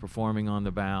angler's performing on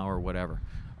the bow or whatever.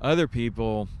 Other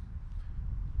people,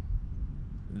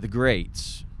 the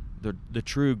greats, the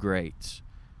true greats,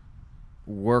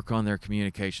 work on their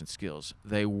communication skills.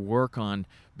 They work on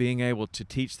being able to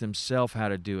teach themselves how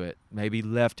to do it, maybe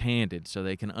left-handed, so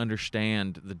they can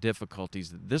understand the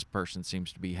difficulties that this person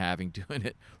seems to be having doing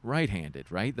it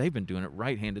right-handed, right? They've been doing it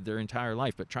right-handed their entire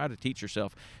life, but try to teach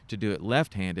yourself to do it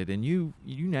left-handed, and you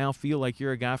now feel like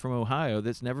you're a guy from Ohio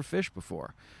that's never fished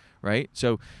before, right?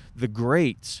 So the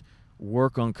greats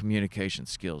work on communication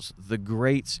skills. The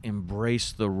greats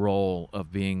embrace the role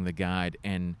of being the guide,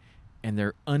 and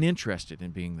they're uninterested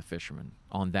in being the fisherman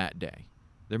on that day.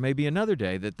 There may be another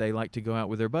day that they like to go out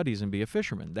with their buddies and be a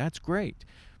fisherman. That's great.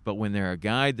 But when they're a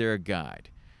guide, they're a guide.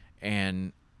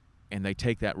 And they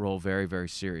take that role very, very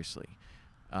seriously.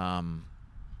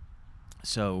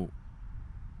 So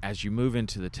as you move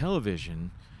into the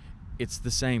television, it's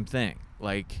the same thing.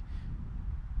 Like,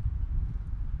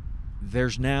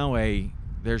 there's now a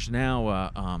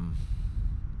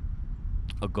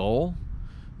goal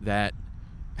that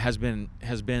has been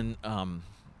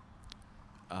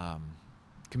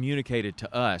communicated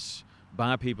to us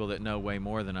by people that know way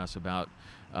more than us about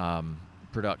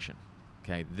production.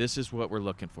 Okay, this is what we're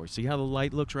looking for. See how the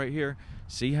light looks right here?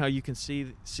 See how you can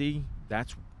see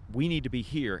that's, we need to be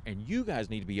here, and you guys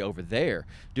need to be over there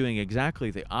doing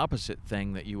exactly the opposite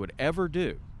thing that you would ever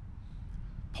do,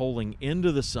 poling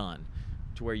into the sun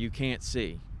to where you can't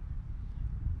see,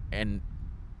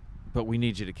 but we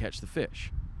need you to catch the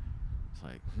fish. It's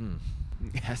like,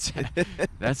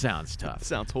 that sounds tough.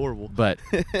 Sounds horrible. But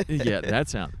yeah, that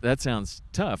sounds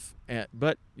tough.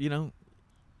 But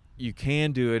you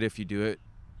can do it if you do it,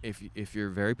 if you're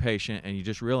very patient and you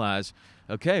just realize,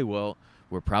 okay, well,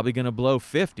 we're probably going to blow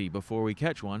 50 before we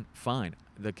catch one. Fine.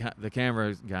 The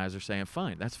camera guys are saying,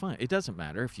 fine, that's fine. It doesn't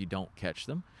matter if you don't catch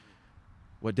them.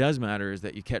 What does matter is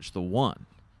that you catch the one,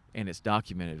 and it's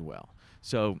documented well.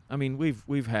 So, I mean,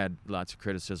 we've had lots of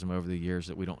criticism over the years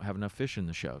that we don't have enough fish in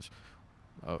the shows.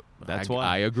 That's why.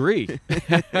 I agree.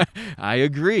 I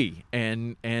agree.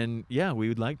 And yeah, we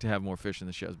would like to have more fish in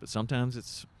the shows, but sometimes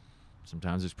it's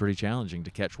pretty challenging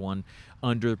to catch one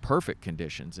under perfect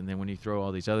conditions. And then when you throw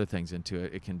all these other things into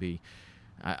it, it can be,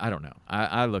 I don't know.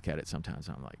 I look at it sometimes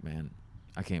and I'm like, man,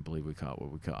 I can't believe we caught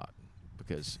what we caught,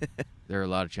 because there are a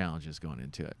lot of challenges going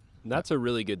into it. That's a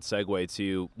really good segue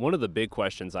to one of the big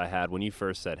questions I had when you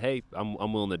first said, hey, I'm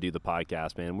willing to do the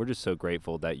podcast, man. We're just so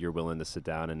grateful that you're willing to sit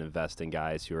down and invest in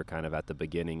guys who are kind of at the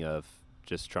beginning of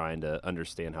just trying to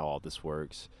understand how all this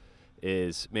works.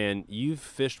 Is, man, you've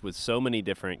fished with so many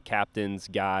different captains,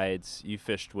 guides. You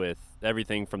fished with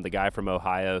everything from the guy from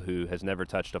Ohio who has never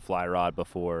touched a fly rod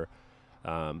before.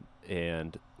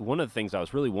 And one of the things I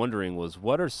was really wondering was,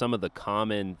 what are some of the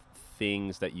common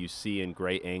things that you see in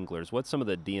great anglers? What's some of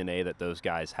the DNA that those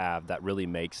guys have that really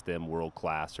makes them world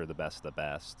class or the best of the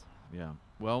best? Yeah,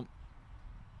 well,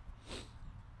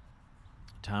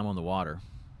 time on the water,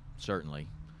 certainly.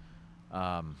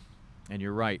 And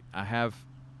you're right. I have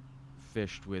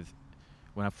fished with,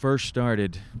 when I first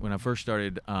started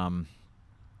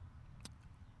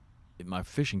my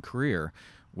fishing career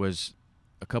was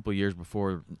a couple of years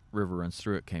before River Runs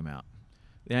Through It came out.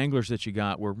 The anglers that you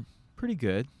got were pretty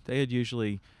good. They had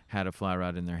usually had a fly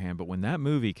rod in their hand, but when that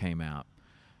movie came out,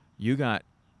 you got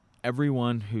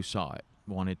everyone who saw it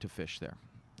wanted to fish there.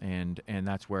 And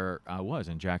that's where I was,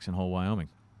 in Jackson Hole, Wyoming.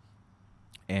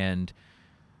 And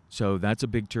so that's a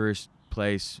big tourist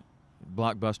place,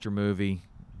 blockbuster movie,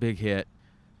 big hit.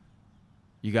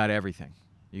 You got everything.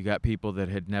 You got people that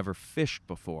had never fished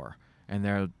before,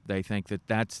 and they think that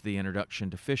that's the introduction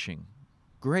to fishing.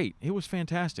 Great. It was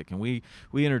fantastic. And we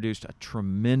introduced a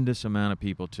tremendous amount of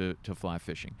people to fly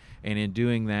fishing. And in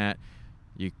doing that,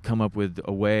 you come up with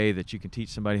a way that you can teach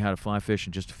somebody how to fly fish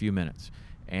in just a few minutes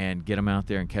and get them out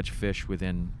there and catch a fish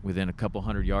within a couple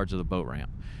hundred yards of the boat ramp.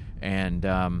 And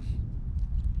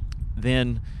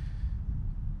then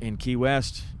in Key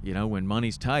West, when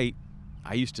money's tight,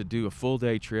 I used to do a full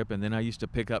day trip, and then I used to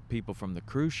pick up people from the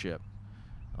cruise ship.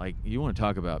 Like, you want to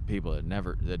talk about people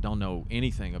that don't know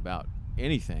anything about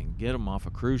anything, get them off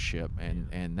a cruise ship,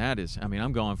 and that is, I mean,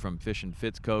 I'm going from fishing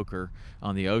Fitzcoker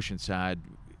on the ocean side,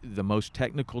 the most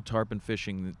technical tarpon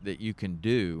fishing that you can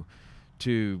do,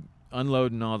 to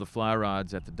unloading all the fly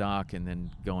rods at the dock and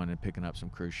then going and picking up some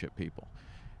cruise ship people.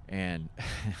 And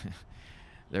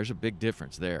there's a big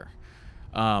difference there.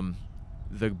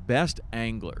 The best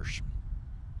anglers,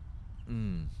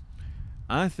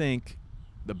 I think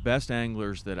the best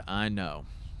anglers that I know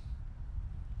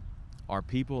are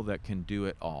people that can do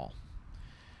it all.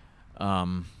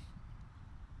 And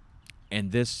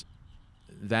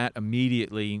that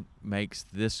immediately makes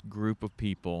this group of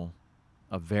people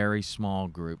a very small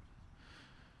group,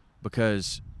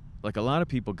 because like a lot of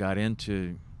people got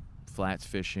into flats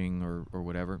fishing or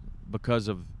whatever because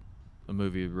of a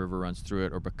movie, River Runs Through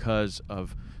It, or because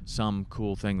of some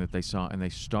cool thing that they saw, and they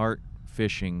start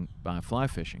fishing by fly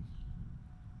fishing,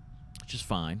 which is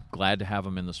fine. Glad to have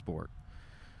them in the sport.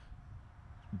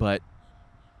 But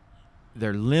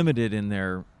they're limited in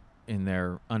their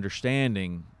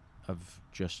understanding of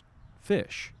just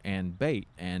fish and bait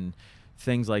and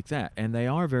things like that. And they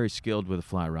are very skilled with a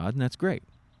fly rod, and that's great.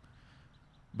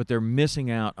 But they're missing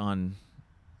out on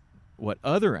what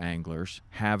other anglers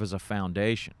have as a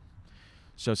foundation.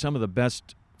 So some of the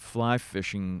best fly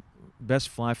fishermen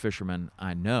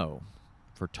I know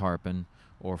for tarpon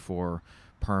or for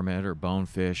permit or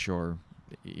bonefish or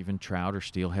even trout or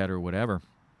steelhead or whatever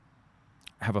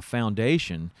have a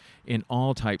foundation in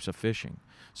all types of fishing.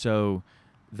 So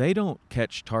they don't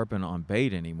catch tarpon on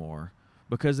bait anymore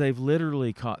because they've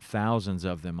literally caught thousands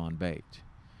of them on bait.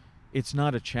 It's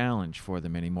not a challenge for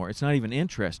them anymore. It's not even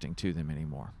interesting to them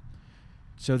anymore.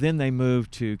 So then they move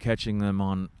to catching them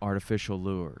on artificial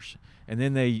lures. And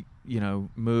then they,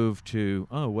 move to,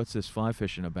 oh, what's this fly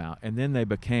fishing about? And then they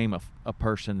became a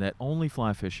person that only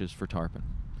fly fishes for tarpon.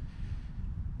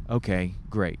 Okay,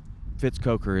 great. Fitz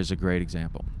Coker is a great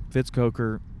example. Fitz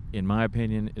Coker, in my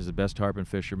opinion, is the best tarpon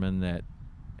fisherman that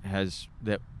has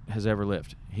ever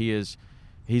lived. He's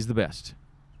the best.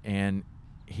 And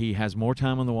he has more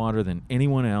time on the water than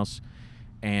anyone else,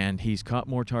 and he's caught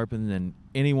more tarpon than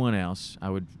anyone else, I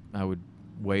would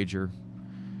wager.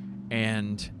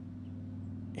 And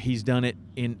he's done it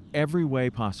in every way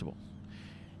possible.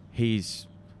 He's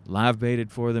live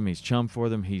baited for them, he's chummed for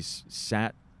them, he's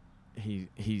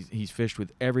fished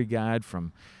with every guide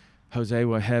from Jose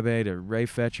Wahebe to Ray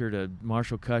Fetcher to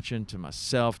Marshall Cutchin to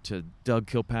myself to Doug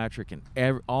Kilpatrick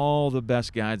and all the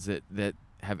best guides that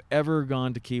have ever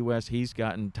gone to Key West. He's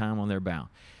gotten time on their bow.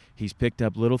 He's picked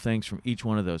up little things from each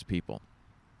one of those people.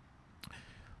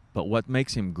 But what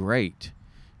makes him great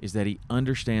is that he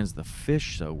understands the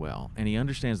fish so well, and he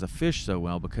understands the fish so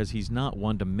well because he's not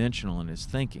one-dimensional in his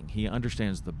thinking. He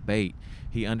understands the bait.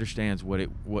 He understands what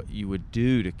you would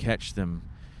do to catch them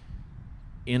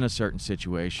in a certain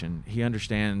situation. He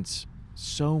understands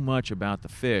so much about the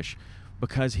fish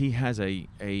because he has a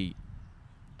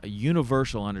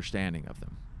universal understanding of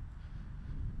them.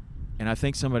 And I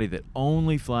think somebody that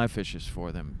only fly fishes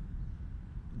for them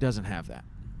doesn't have that.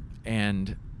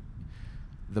 And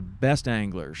the best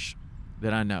anglers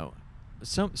that I know,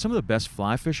 some of the best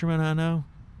fly fishermen I know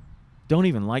don't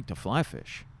even like to fly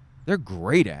fish. They're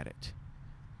great at it.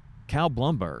 Cal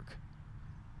Blumberg,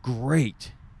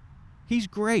 great. He's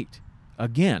great.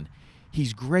 Again,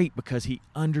 he's great because he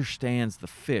understands the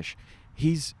fish.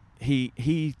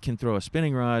 He can throw a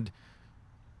spinning rod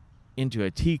into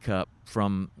a teacup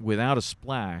without a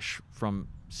splash from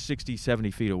 60,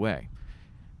 70 feet away.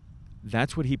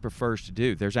 That's what he prefers to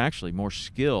do. There's actually more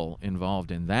skill involved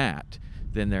in that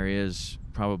than there is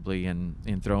probably in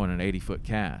throwing an 80-foot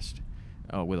cast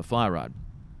with a fly rod.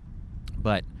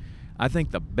 But I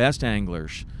think the best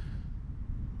anglers,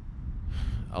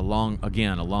 a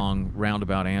long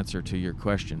roundabout answer to your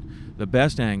question, the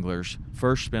best anglers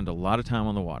first spend a lot of time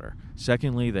on the water.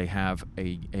 Secondly, they have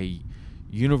a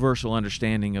universal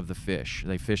understanding of the fish.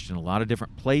 They fished in a lot of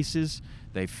different places.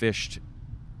 They fished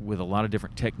with a lot of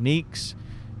different techniques.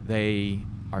 They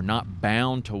are not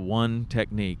bound to one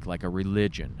technique like a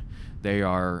religion. They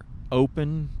are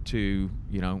open to,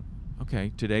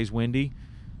 okay, today's windy,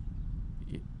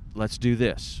 let's do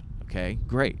this. Okay,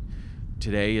 great.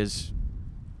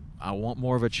 I want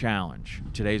more of a challenge.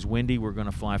 Today's windy, we're going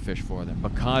to fly fish for them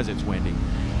because it's windy.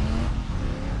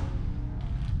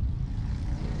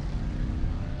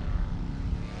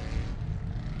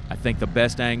 I think the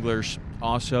best anglers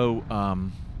also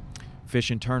fish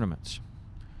in tournaments.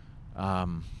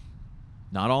 Not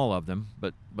all of them,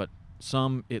 but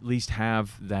some at least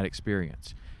have that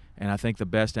experience. And I think the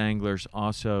best anglers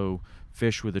also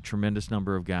fish with a tremendous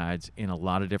number of guides in a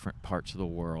lot of different parts of the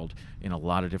world, in a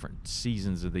lot of different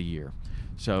seasons of the year.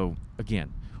 So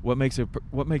again, what makes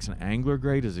an angler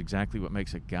great is exactly what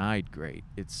makes a guide great.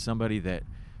 It's somebody that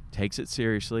takes it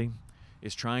seriously,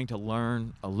 is trying to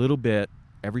learn a little bit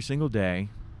every single day,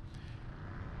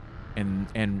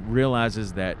 and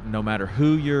realizes that no matter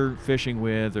who you're fishing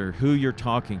with or who you're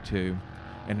talking to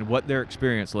and what their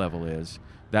experience level is,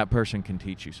 that person can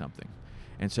teach you something.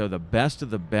 And so the best of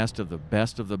the best of the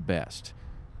best of the best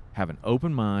have an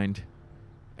open mind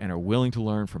and are willing to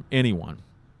learn from anyone,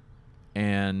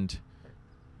 and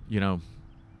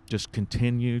just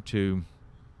continue to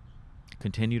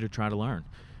try to learn.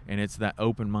 And it's that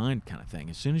open mind kind of thing.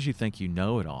 As soon as you think you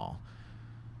know it all,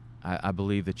 I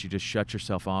believe that you just shut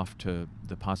yourself off to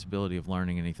the possibility of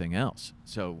learning anything else.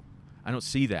 So I don't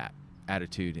see that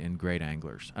attitude in great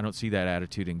anglers. I don't see that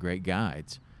attitude in great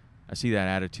guides. I see that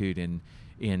attitude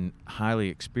in highly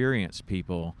experienced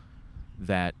people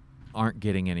that aren't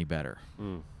getting any better.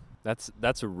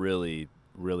 That's a really,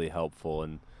 really helpful,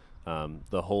 and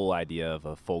the whole idea of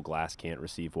a full glass can't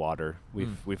receive water.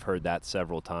 We've heard that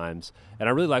several times, and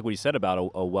I really like what you said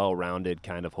about a well-rounded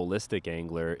kind of holistic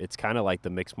angler. It's kind of like the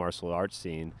mixed martial arts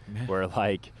scene, where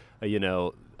like I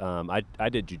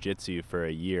did jiu-jitsu for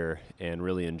a year and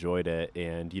really enjoyed it,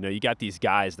 and you got these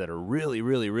guys that are really,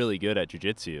 really, really good at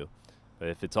jiu-jitsu, but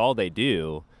if it's all they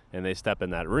do and they step in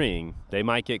that ring, they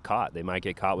might get caught. They might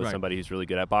get caught with somebody who's really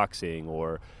good at boxing,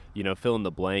 or fill in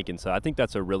the blank. And so I think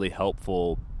that's a really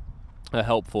helpful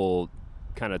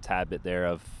kind of tidbit there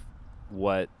of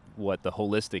what the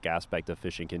holistic aspect of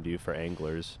fishing can do for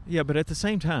anglers. Yeah, but at the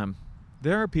same time,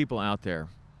 there are people out there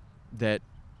that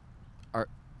are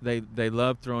they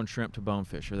love throwing shrimp to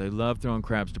bonefish, or they love throwing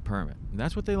crabs to permit. And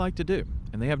that's what they like to do.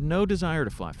 And they have no desire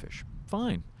to fly fish.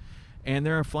 Fine. And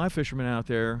there are fly fishermen out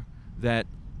there that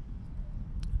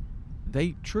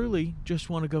they truly just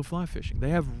want to go fly fishing.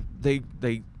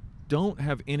 They don't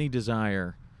have any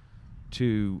desire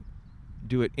to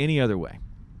do it any other way.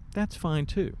 That's fine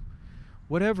too.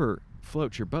 Whatever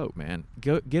floats your boat, man.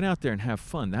 Get out there and have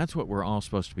fun. That's what we're all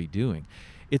supposed to be doing.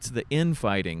 It's the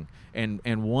infighting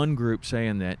and one group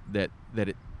saying that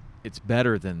it's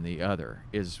better than the other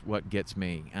is what gets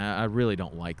me. I really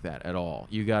don't like that at all.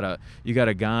 You got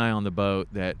a guy on the boat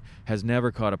that has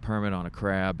never caught a permit on a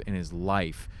crab in his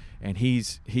life, and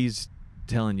he's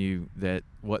telling you that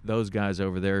what those guys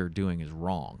over there are doing is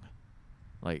wrong.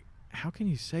 Like, how can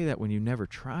you say that when you never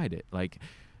tried it? Like,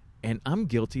 and I'm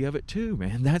guilty of it too,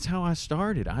 man. That's how I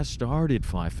started. I started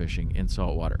fly fishing in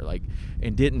saltwater, like,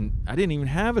 and I didn't even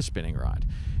have a spinning rod.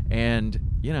 And,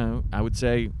 I would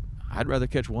say I'd rather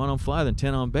catch 1 on fly than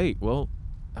 10 on bait. Well,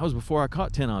 that was before I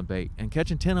caught 10 on bait. And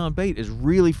catching 10 on bait is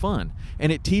really fun,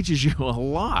 and it teaches you a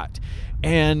lot.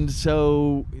 And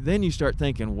so then you start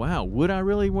thinking, wow, would I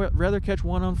really rather catch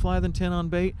 1 on fly than 10 on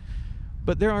bait?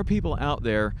 But there are people out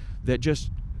there that just,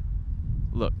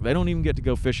 look, they don't even get to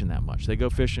go fishing that much. They go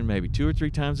fishing maybe 2 or 3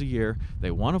 times a year.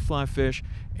 They want to fly fish,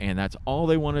 and that's all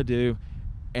they want to do.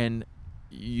 And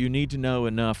you need to know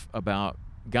enough about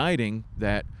guiding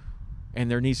that,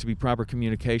 and there needs to be proper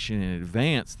communication in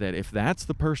advance that if that's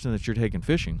the person that you're taking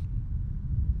fishing,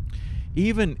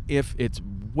 even if it's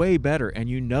way better and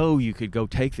you could go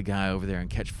take the guy over there and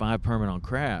catch 5 permit on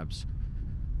crabs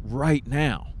right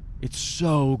now, it's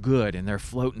so good and they're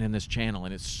floating in this channel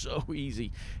and it's so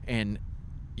easy, and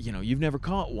you've never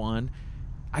caught one,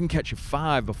 I can catch you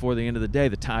 5 before the end of the day,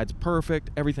 the tide's perfect,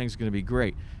 everything's going to be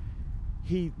great.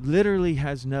 He literally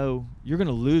has you're going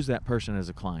to lose that person as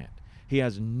a client. He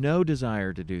has no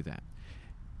desire to do that.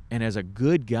 And as a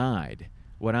good guide,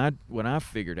 what I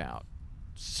figured out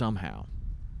somehow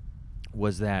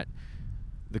was that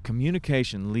the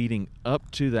communication leading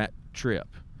up to that trip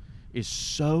is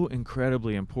so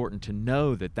incredibly important to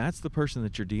know that that's the person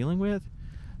that you're dealing with.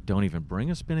 Don't even bring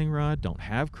a spinning rod. Don't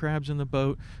have crabs in the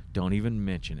boat. Don't even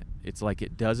mention it. It's like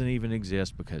it doesn't even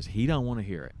exist because he don't want to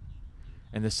hear it.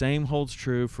 And the same holds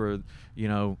true for,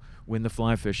 when the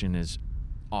fly fishing is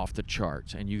off the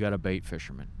charts and you got a bait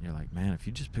fisherman. You're like, man, if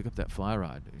you just pick up that fly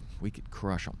rod, we could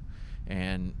crush them.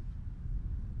 And,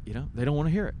 they don't want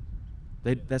to hear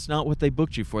it. That's not what they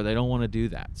booked you for. They don't want to do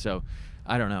that. So,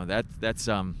 I don't know. That's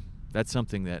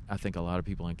something that I think a lot of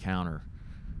people encounter,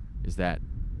 is that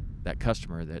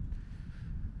customer that,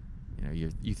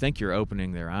 you think you're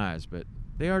opening their eyes, but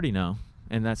they already know,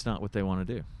 and that's not what they want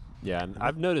to do. Yeah, and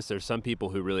I've noticed there's some people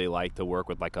who really like to work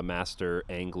with like a master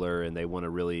angler, and they want to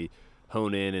really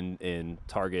hone in and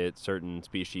target certain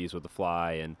species with the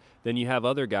fly. And then you have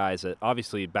other guys that,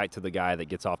 obviously, back to the guy that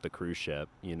gets off the cruise ship,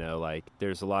 like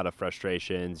there's a lot of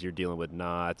frustrations. You're dealing with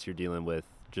knots, you're dealing with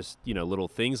just, little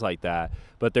things like that.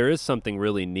 But there is something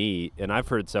really neat, and I've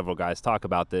heard several guys talk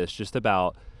about this, just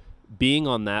about being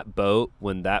on that boat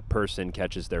when that person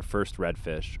catches their first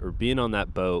redfish, or being on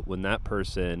that boat when that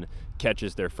person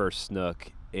catches their first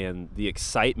snook, and the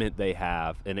excitement they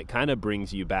have. And it kind of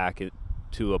brings you back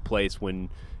to a place when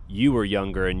you were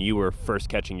younger and you were first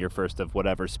catching your first of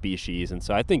whatever species. And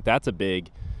so I think that's a big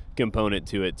component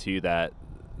to it too, that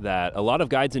a lot of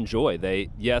guides enjoy.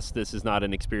 Yes, this is not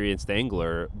an experienced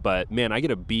angler, but man, I get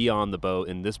to be on the boat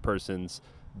in this person's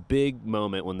big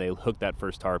moment when they hook that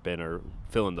first tarpon or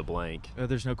fill in the blank.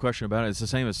 There's no question about it. It's the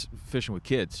same as fishing with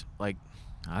kids. Like,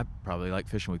 I probably like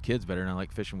fishing with kids better than I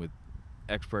like fishing with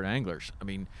expert anglers. I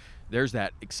mean, there's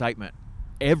that excitement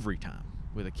every time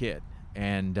with a kid.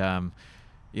 And,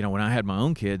 when I had my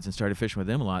own kids and started fishing with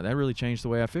them a lot, that really changed the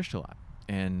way I fished a lot.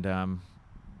 And,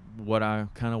 what I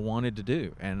kind of wanted to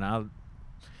do, and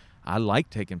I like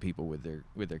taking people with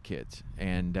their kids,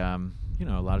 and you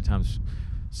know, a lot of times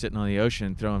sitting on the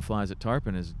ocean throwing flies at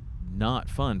tarpon is not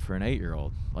fun for an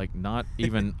 8-year-old, like not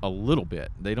even a little bit.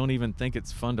 They don't even think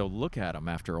it's fun to look at them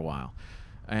after a while,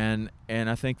 and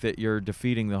I think that you're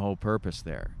defeating the whole purpose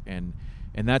there, and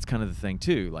that's kind of the thing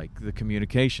too, like the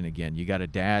communication again. You got a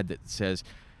dad that says,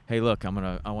 hey, look, I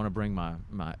want to bring my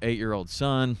 8-year-old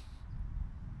son,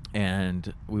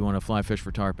 and we want to fly fish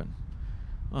for tarpon.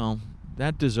 Well,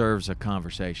 that deserves a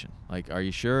conversation. Like, are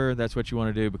you sure that's what you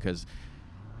want to do? Because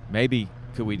maybe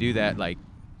could we do that like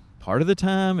part of the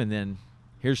time, and then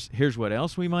here's what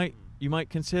else you might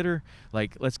consider.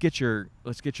 Like, let's get your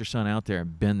son out there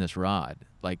and bend this rod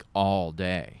like all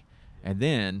day, and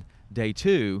then day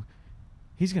 2,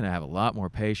 he's going to have a lot more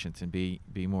patience and be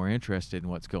more interested in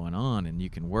what's going on, and you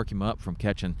can work him up from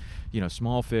catching, you know,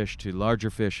 small fish to larger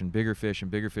fish and bigger fish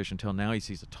until now he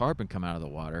sees a tarpon come out of the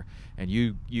water, and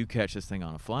you catch this thing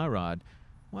on a fly rod.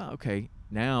 Well, okay,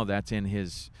 now that's in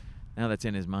his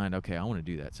mind. Okay, I want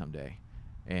to do that someday,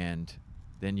 and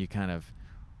then you kind of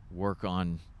work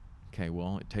on. Okay,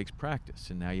 well, it takes practice,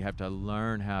 and now you have to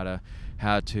learn how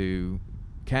to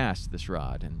cast this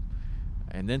rod,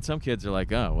 and then some kids are like,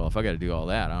 oh, well, if I got to do all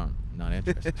that, I'm not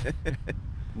interested.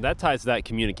 That ties to that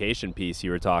communication piece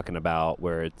you were talking about,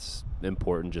 where it's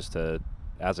important just to,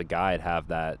 as a guide, have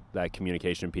that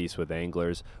communication piece with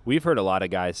anglers. We've heard a lot of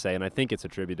guys say, and I think it's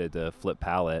attributed to Flip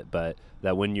Pallet, but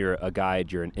that when you're a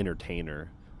guide, you're an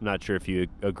entertainer. I'm not sure if you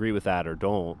agree with that or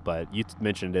don't, but you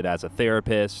mentioned it as a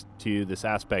therapist, to this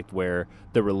aspect where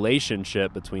the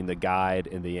relationship between the guide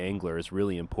and the angler is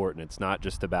really important. It's not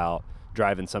just about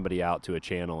driving somebody out to a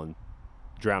channel and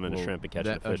drowning a shrimp and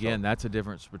catching a fish. Again, that's a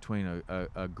difference between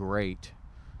a great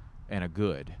and a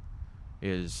good,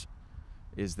 is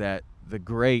that the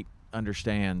great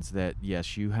understands that,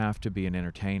 yes, you have to be an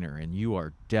entertainer, and you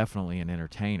are definitely an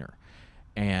entertainer.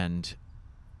 And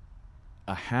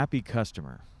a happy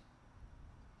customer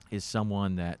is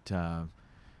someone that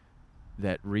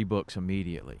rebooks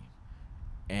immediately.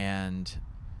 And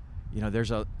you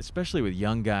know, especially with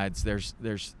young guides, there's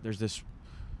this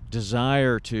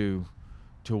desire to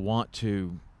want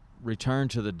to return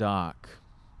to the dock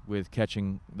with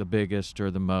catching the biggest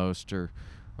or the most or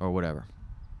whatever.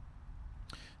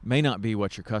 May not be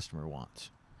what your customer wants.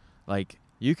 Like,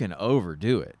 you can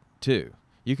overdo it too.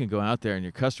 You can go out there and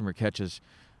your customer catches,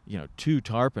 you know, 2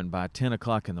 tarpon by 10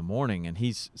 o'clock in the morning, and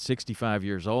he's 65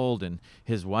 years old, and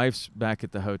his wife's back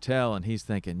at the hotel, and he's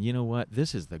thinking, you know what,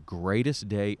 this is the greatest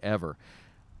day ever.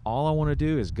 All I want to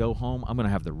do is go home. I'm going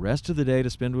to have the rest of the day to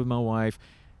spend with my wife.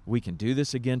 We can do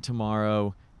this again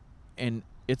tomorrow. And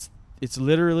it's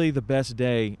literally the best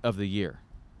day of the year.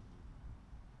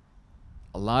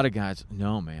 A lot of guys,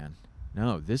 no, man,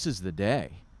 no, this is the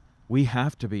day. We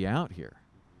have to be out here.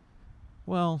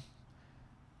 Well,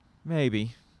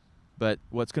 maybe. But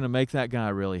what's going to make that guy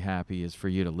really happy is for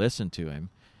you to listen to him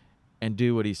and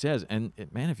do what he says. And,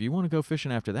 man, if you want to go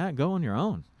fishing after that, go on your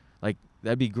own. Like,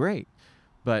 that'd be great.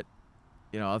 But,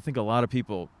 you know, I think a lot of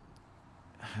people,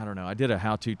 I don't know, I did a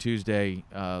How To Tuesday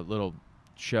little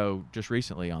show just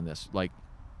recently on this. Like,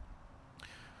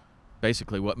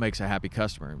 basically what makes a happy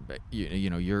customer. You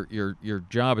know, your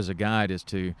job as a guide is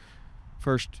to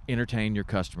first entertain your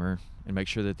customer and make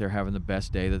sure that they're having the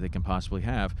best day that they can possibly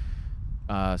have.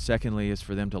 Secondly is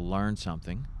for them to learn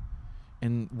something.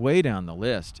 And way down the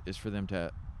list is for them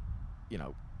to, you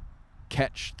know,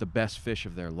 catch the best fish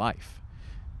of their life.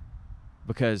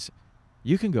 Because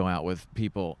you can go out with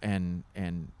people and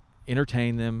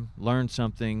entertain them, learn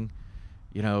something,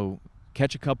 you know,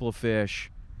 catch a couple of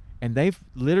fish, and they've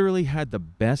literally had the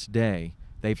best day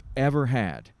they've ever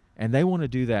had. And they want to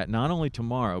do that not only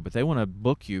tomorrow, but they want to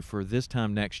book you for this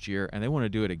time next year, and they want to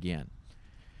do it again.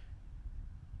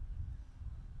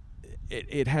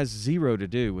 It has zero to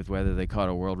do with whether they caught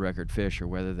a world record fish or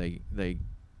whether they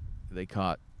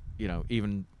caught, you know,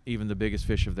 even the biggest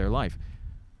fish of their life.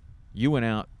 You went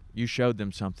out, you showed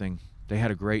them something, they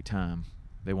had a great time,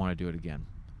 they want to do it again.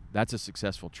 That's a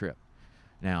successful trip.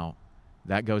 Now,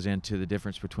 that goes into the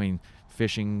difference between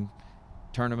fishing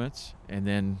tournaments and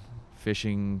then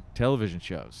fishing television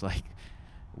shows. Like,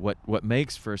 what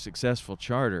makes for a successful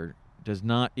charter does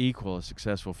not equal a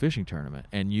successful fishing tournament,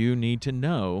 and you need to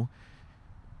know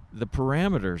the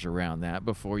parameters around that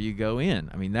before you go in.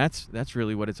 I mean, that's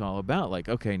really what it's all about. Like,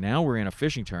 okay, now we're in a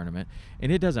fishing tournament,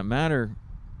 and it doesn't matter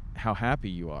how happy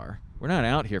you are. We're not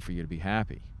out here for you to be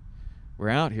happy. We're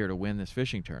out here to win this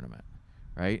fishing tournament,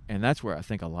 right? And that's where I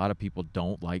think a lot of people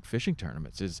don't like fishing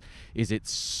tournaments, is it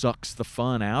sucks the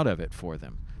fun out of it for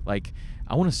them. Like,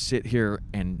 I want to sit here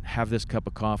and have this cup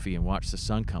of coffee and watch the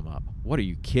sun come up. What, are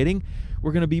you kidding?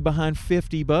 We're going to be behind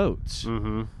 50 boats.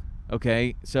 Mm-hmm.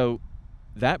 Okay, so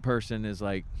that person is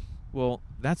like, well,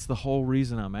 that's the whole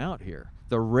reason I'm out here.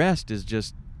 The rest is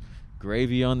just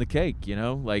gravy on the cake, you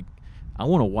know? Like, I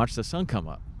want to watch the sun come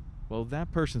up. Well,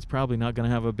 that person's probably not going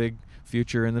to have a big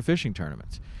future in the fishing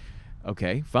tournaments.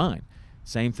 Okay, fine.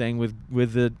 Same thing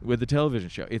with the television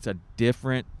show. It's a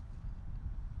different.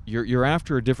 You're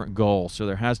after a different goal, so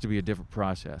there has to be a different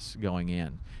process going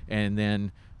in, and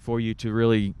then for you to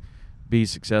really be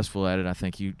successful at it, I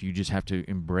think you just have to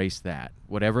embrace that,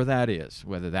 whatever that is,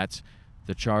 whether that's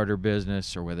the charter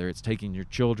business or whether it's taking your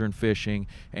children fishing,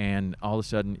 and all of a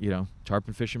sudden, you know,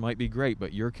 tarpon fishing might be great,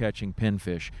 but you're catching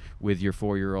pinfish with your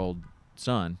 4-year-old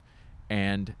son,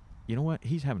 and you know what?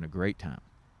 He's having a great time.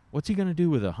 What's he going to do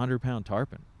with a 100-pound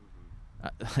tarpon?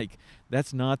 Like,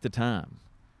 that's not the time.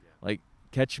 Like,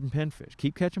 catching pinfish.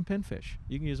 Keep catching pinfish.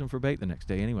 You can use them for bait the next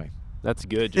day anyway. That's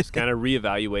good. Just kind of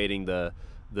reevaluating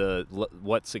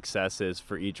what success is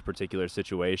for each particular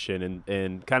situation,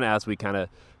 and kind of as we kind of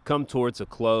come towards a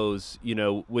close, you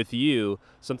know, with you,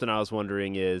 something I was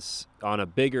wondering is, on a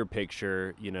bigger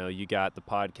picture, you know, you got the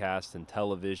podcast and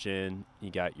television,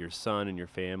 you got your son and your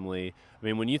family. I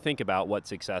mean, when you think about what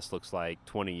success looks like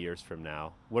 20 years from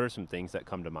now, what are some things that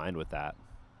come to mind with that?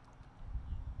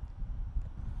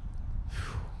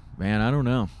 Man, I don't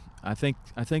know. I think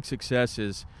success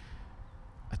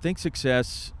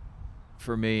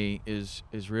for me is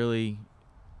really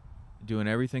doing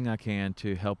everything I can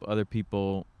to help other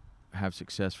people have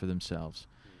success for themselves.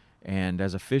 And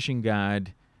as a fishing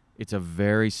guide, it's a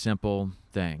very simple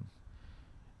thing.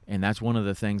 And that's one of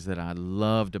the things that I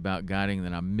loved about guiding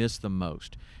that I miss the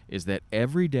most, is that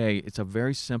every day it's a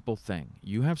very simple thing.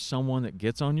 You have someone that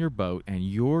gets on your boat, and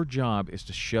your job is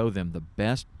to show them the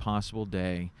best possible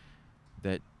day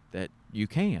that you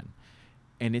can.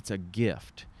 And it's a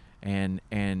gift. And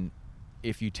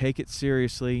if you take it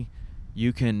seriously,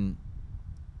 you can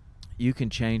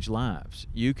change lives.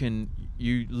 You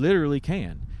literally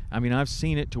can. I mean, I've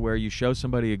seen it to where you show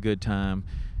somebody a good time.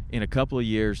 In a couple of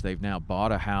years, they've now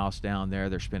bought a house down there.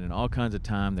 They're spending all kinds of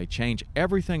time. They change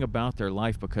everything about their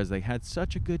life because they had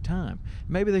such a good time.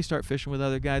 Maybe they start fishing with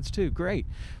other guides too. Great.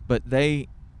 But they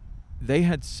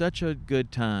had such a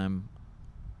good time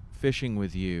fishing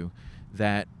with you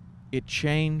that it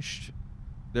changed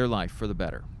their life for the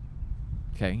better.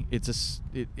 Okay?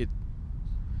 You're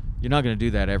not going to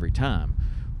do that every time.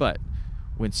 But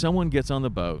when someone gets on the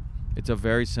boat, it's a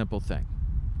very simple thing.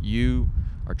 You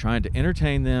are trying to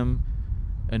entertain them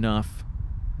enough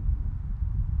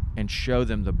and show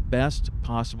them the best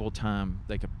possible time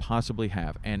they could possibly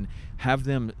have, and have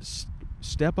them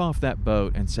step off that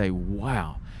boat and say,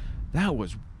 wow, that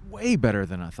was way better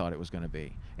than I thought it was going to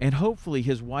be. And hopefully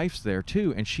his wife's there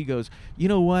too, and she goes, you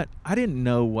know what? I didn't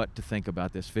know what to think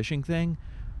about this fishing thing,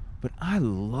 but I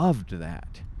loved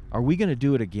that. Are we going to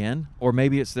do it again? Or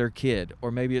maybe it's their kid,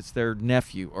 or maybe it's their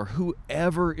nephew, or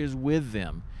whoever is with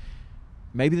them.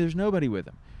 Maybe there's nobody with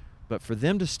them. But for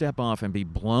them to step off and be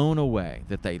blown away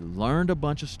that they learned a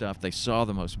bunch of stuff, they saw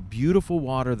the most beautiful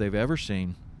water they've ever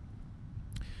seen.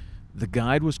 The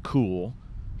guide was cool.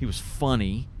 He was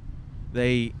funny.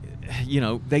 They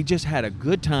just had a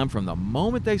good time from the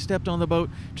moment they stepped on the boat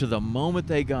to the moment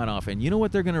they got off. And you know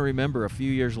what they're going to remember a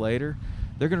few years later?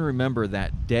 They're going to remember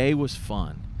that day was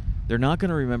fun. They're not going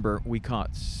to remember we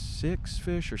caught 6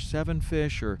 fish or 7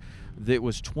 fish or that it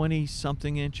was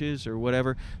 20-something inches or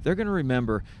whatever. They're going to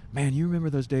remember, man, you remember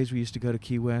those days we used to go to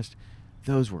Key West?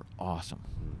 Those were awesome.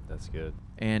 That's good.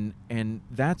 And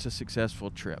that's a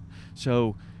successful trip.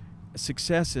 So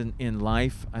success in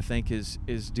life, I think, is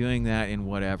doing that in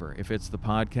whatever. If it's the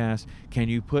podcast, can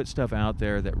you put stuff out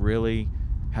there that really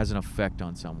has an effect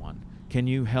on someone? Can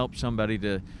you help somebody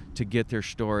to get their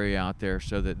story out there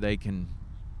so that they can,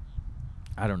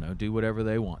 I don't know, do whatever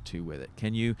they want to with it?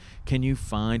 Can you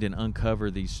find and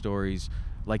uncover these stories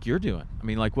like you're doing? I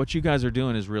mean, like what you guys are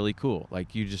doing is really cool.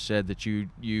 Like you just said that you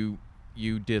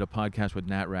did a podcast with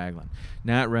Nat Ragland.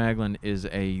 Nat Ragland is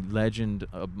a legend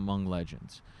among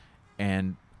legends.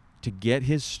 And to get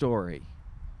his story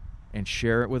and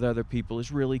share it with other people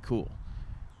is really cool.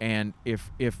 And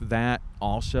if that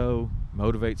also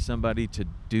motivates somebody to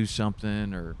do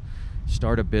something or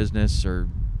start a business or,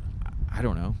 I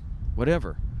don't know,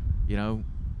 whatever, you know,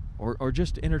 or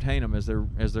just entertain them as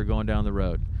they're going down the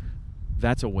road,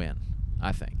 that's a win,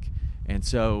 I think. And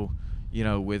so, you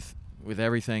know, with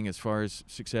everything as far as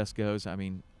success goes, I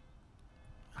mean,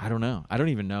 I don't know. I don't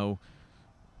even know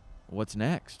what's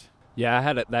next. Yeah, I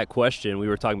had that question. We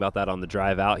were talking about that on the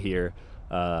drive out here.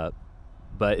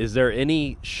 but is there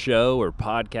any show or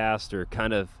podcast or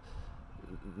kind of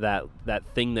that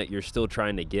thing that you're still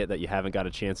trying to get that you haven't got a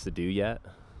chance to do yet?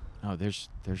 Oh, there's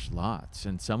lots,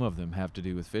 and some of them have to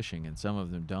do with fishing, and some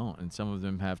of them don't, and some of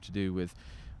them have to do with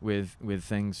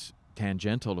things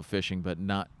tangential to fishing, but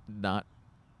not.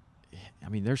 I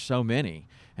mean, there's so many,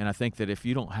 and I think that if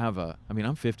you don't have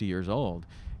I'm 50 years old,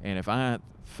 and if I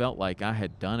felt like I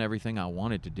had done everything I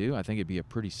wanted to do, I think it'd be a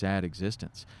pretty sad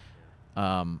existence.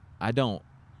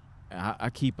 I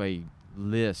keep a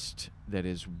list that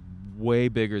is way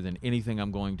bigger than anything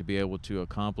I'm going to be able to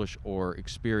accomplish or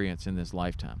experience in this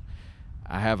lifetime.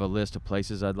 I have a list of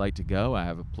places I'd like to go. I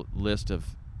have a list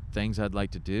of things I'd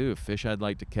like to do, of fish I'd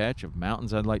like to catch, of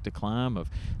mountains I'd like to climb, of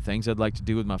things I'd like to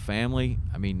do with my family.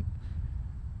 I mean,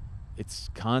 it's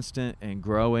constant and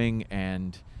growing,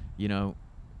 and, you know,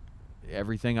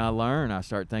 everything I learn, I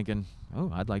start thinking,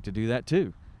 oh, I'd like to do that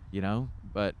too, you know,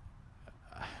 but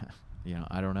you know,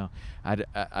 I don't know.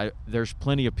 There's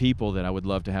plenty of people that I would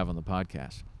love to have on the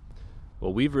podcast.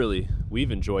 Well, we've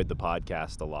enjoyed the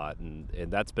podcast a lot, and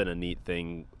that's been a neat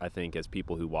thing, I think, as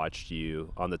people who watched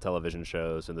you on the television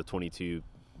shows and the 22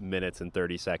 minutes and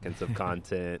 30 seconds of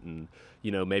content, and,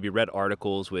 you know, maybe read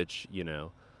articles, which, you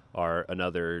know, are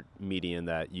another medium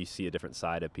that you see a different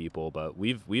side of people. But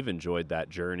we've enjoyed that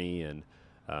journey, and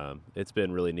it's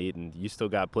been really neat, and you still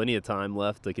got plenty of time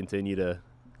left to continue to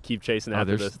keep chasing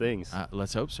after those things.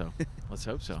 Let's hope so. Let's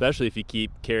hope so. Especially if you keep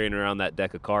carrying around that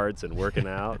deck of cards and working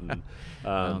out. And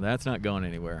no, that's not going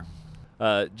anywhere.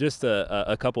 Just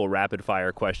a couple of rapid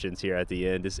fire questions here at the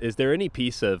end. Is there any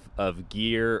piece of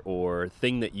gear or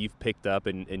thing that you've picked up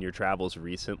in your travels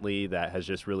recently that has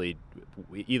just really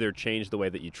either changed the way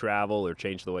that you travel or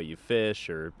changed the way you fish,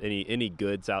 or any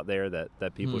goods out there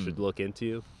that people should look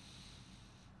into?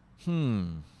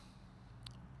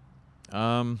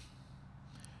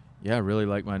 Yeah, I really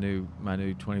like my new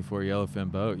 24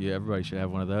 yellowfin boat. Yeah, everybody should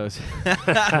have one of those.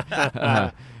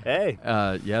 Hey.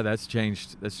 Yeah, that's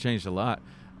changed a lot.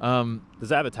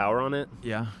 Does it have a tower on it?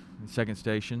 Yeah, second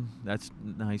station. That's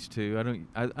nice too.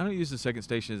 I don't use the second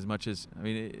station as much as, I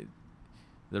mean,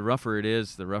 the rougher it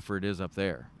is up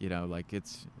there. You know, like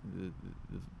it's the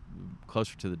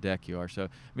closer to the deck you are. So I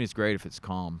mean, it's great if it's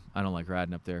calm. I don't like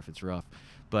riding up there if it's rough.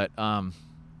 But I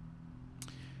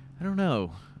don't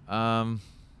know.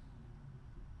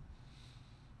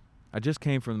 I just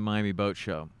came from the Miami Boat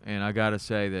Show, and I got to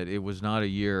say that it was not a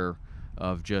year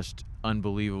of just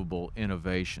unbelievable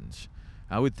innovations.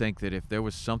 I would think that if there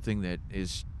was something that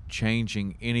is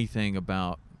changing anything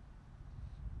about,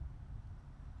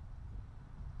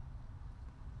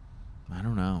 I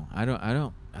don't know.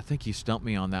 I think you stumped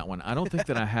me on that one. I don't think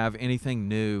that I have anything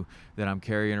new that I'm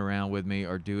carrying around with me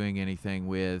or doing anything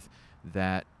with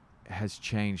that has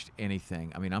changed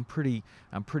anything. I mean, I'm pretty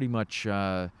much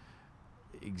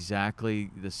exactly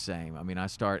the same. I mean, I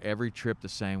start every trip the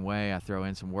same way. I throw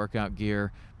in some workout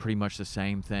gear, pretty much the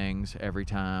same things every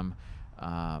time,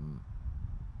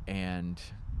 and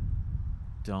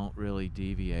don't really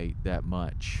deviate that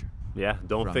much. Yeah,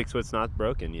 don't fix what's not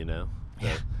broken, you know. So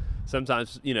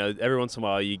sometimes, you know, every once in a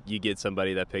while you get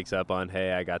somebody that picks up on,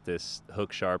 hey, I got this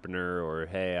hook sharpener, or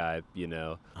hey, you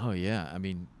know. Oh yeah, I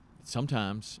mean,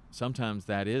 sometimes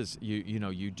that is, you know,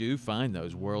 you do find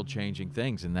those world-changing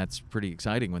things, and that's pretty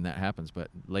exciting when that happens. But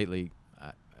lately,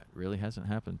 it really hasn't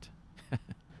happened.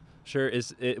 Sure.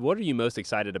 What are you most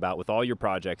excited about with all your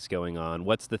projects going on?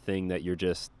 What's the thing that you're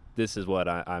just, this is what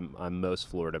I'm most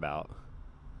floored about?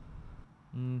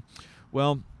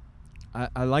 Well,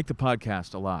 I like the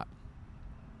podcast a lot,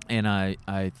 and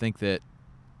I think that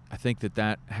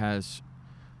has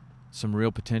some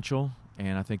real potential,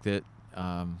 and I think that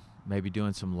maybe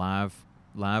doing some live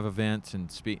events and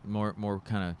more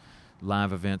kind of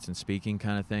live events and speaking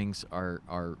kind of things are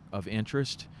of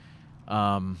interest.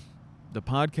 The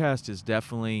podcast is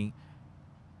definitely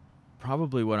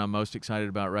probably what I'm most excited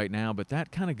about right now, but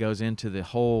that kind of goes into the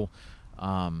whole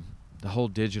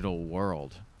digital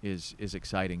world is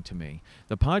exciting to me.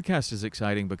 The podcast is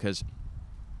exciting because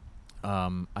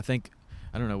I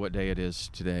don't know what day it is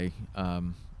today.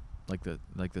 Like the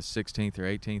 16th or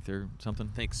 18th or something?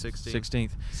 I think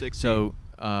 16th. So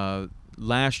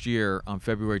last year on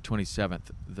February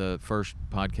 27th, the first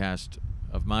podcast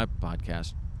of my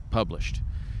podcast published.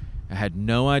 I had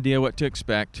no idea what to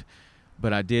expect,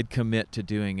 but I did commit to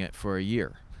doing it for a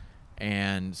year.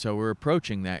 And so we're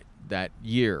approaching that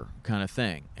year kind of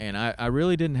thing. And I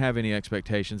really didn't have any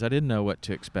expectations. I didn't know what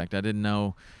to expect. I didn't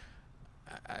know.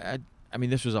 I mean,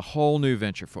 this was a whole new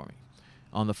venture for me.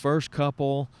 On the first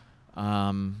couple,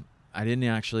 I didn't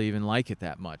actually even like it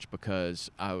that much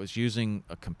because I was using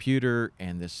a computer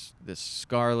and this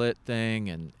Scarlett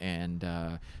thing, and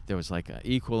there was like an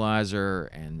equalizer,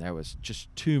 and there was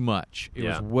just too much. It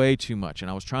was way too much,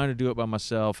 and I was trying to do it by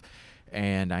myself,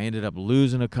 and I ended up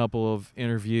losing a couple of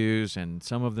interviews, and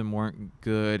some of them weren't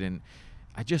good, and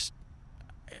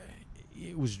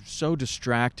it was so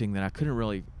distracting that I couldn't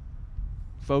really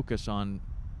focus on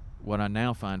what I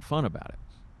now find fun about it.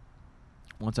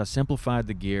 Once I simplified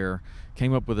the gear,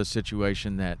 came up with a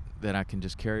situation that I can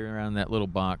just carry around that little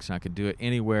box, and I could do it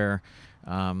anywhere.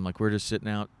 Like we're just sitting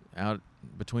out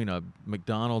between a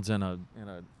McDonald's and an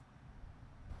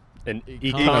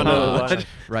Econo lunch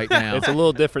right now. It's a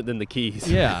little different than the Keys.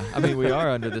 Yeah, I mean, we are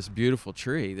under this beautiful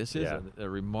tree. This is a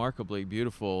remarkably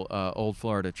beautiful old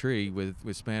Florida tree with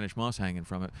Spanish moss hanging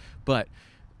from it. But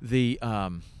the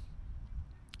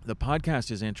podcast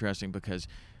is interesting because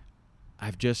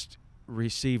I've just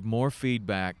received more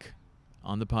feedback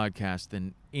on the podcast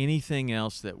than anything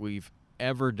else that we've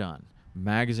ever done.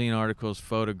 Magazine articles,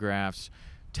 photographs,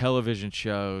 television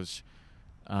shows,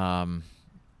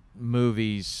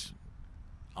 movies,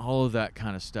 all of that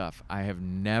kind of stuff. I have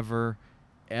never,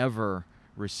 ever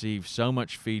received so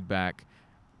much feedback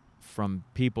from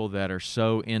people that are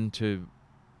so into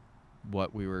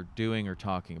what we were doing or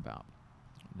talking about.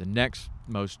 The next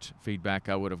most feedback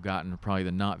I would have gotten are probably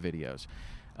the not videos.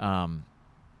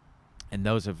 And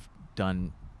those have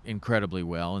done incredibly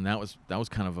well, and that was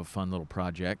kind of a fun little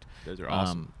project. Those are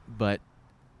awesome. But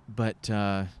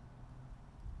the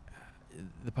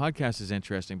podcast is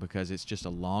interesting because it's just a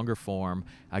longer form.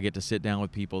 I get to sit down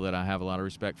with people that I have a lot of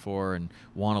respect for and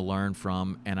want to learn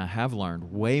from, and I have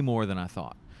learned way more than I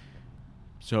thought.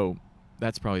 So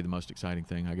that's probably the most exciting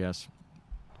thing, I guess.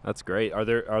 That's great. Are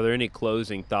there any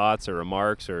closing thoughts or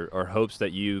remarks or hopes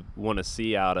that you want to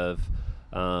see out of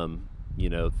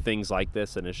things like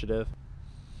this initiative?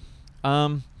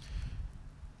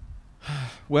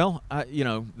 Well,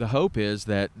 the hope is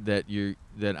that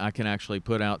I can actually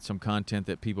put out some content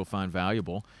that people find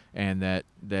valuable and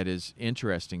that is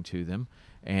interesting to them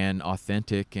and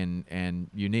authentic and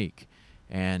unique.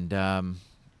 And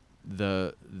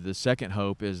the second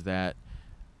hope is that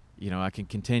I can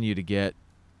continue to get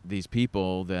these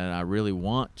people that I really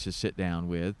want to sit down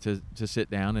with to sit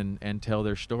down and tell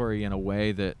their story in a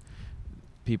way that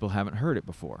people haven't heard it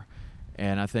before.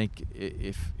 And I think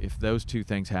if those two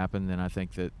things happen, then I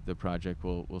think that the project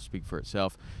will speak for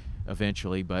itself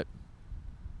eventually. But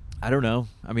I don't know.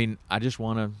 I mean, I just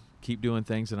want to keep doing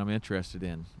things that I'm interested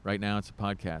in. Right now it's a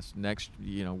podcast. Next,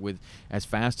 with as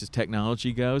fast as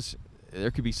technology goes,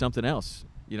 there could be something else,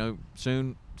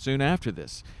 soon after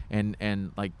this.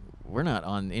 And like, we're not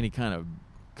on any kind of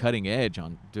cutting edge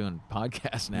on doing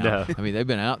podcasts now. No. I mean, they've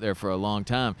been out there for a long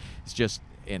time. It's just,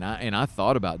 and I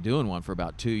thought about doing one for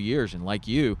about 2 years, and like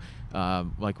you,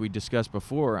 like we discussed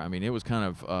before, I mean, it was kind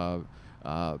of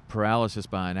paralysis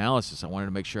by analysis. I wanted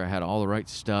to make sure I had all the right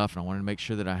stuff, and I wanted to make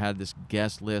sure that I had this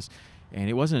guest list. And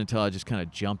it wasn't until I just kind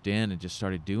of jumped in and just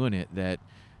started doing it that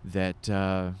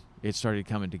it started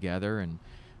coming together, and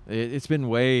it's been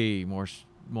way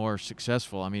more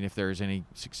successful. I mean, if there's any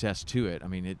success to it, I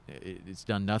mean, it's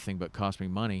done nothing but cost me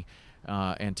money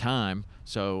and time.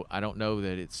 So I don't know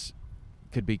that it's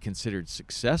could be considered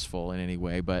successful in any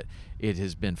way, but it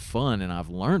has been fun and I've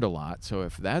learned a lot. So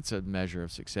if that's a measure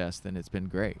of success, then it's been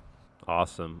great.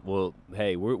 Awesome. Well,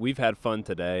 hey, we've had fun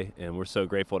today, and we're so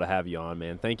grateful to have you on,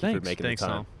 man. Thank you for making the time.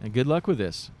 Tom. And good luck with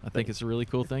this. I think it's a really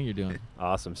cool thing you're doing.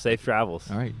 Awesome. Safe travels.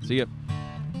 All right. See ya.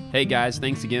 Hey guys,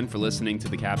 thanks again for listening to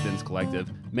the Captains Collective.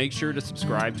 Make sure to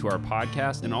subscribe to our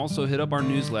podcast and also hit up our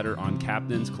newsletter on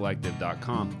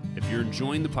captainscollective.com. If you're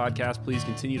enjoying the podcast, please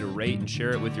continue to rate and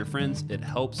share it with your friends. It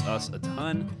helps us a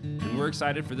ton. And we're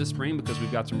excited for this spring because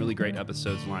we've got some really great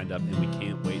episodes lined up and we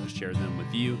can't wait to share them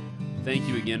with you. Thank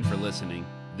you again for listening.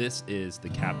 This is the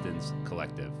Captains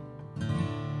Collective.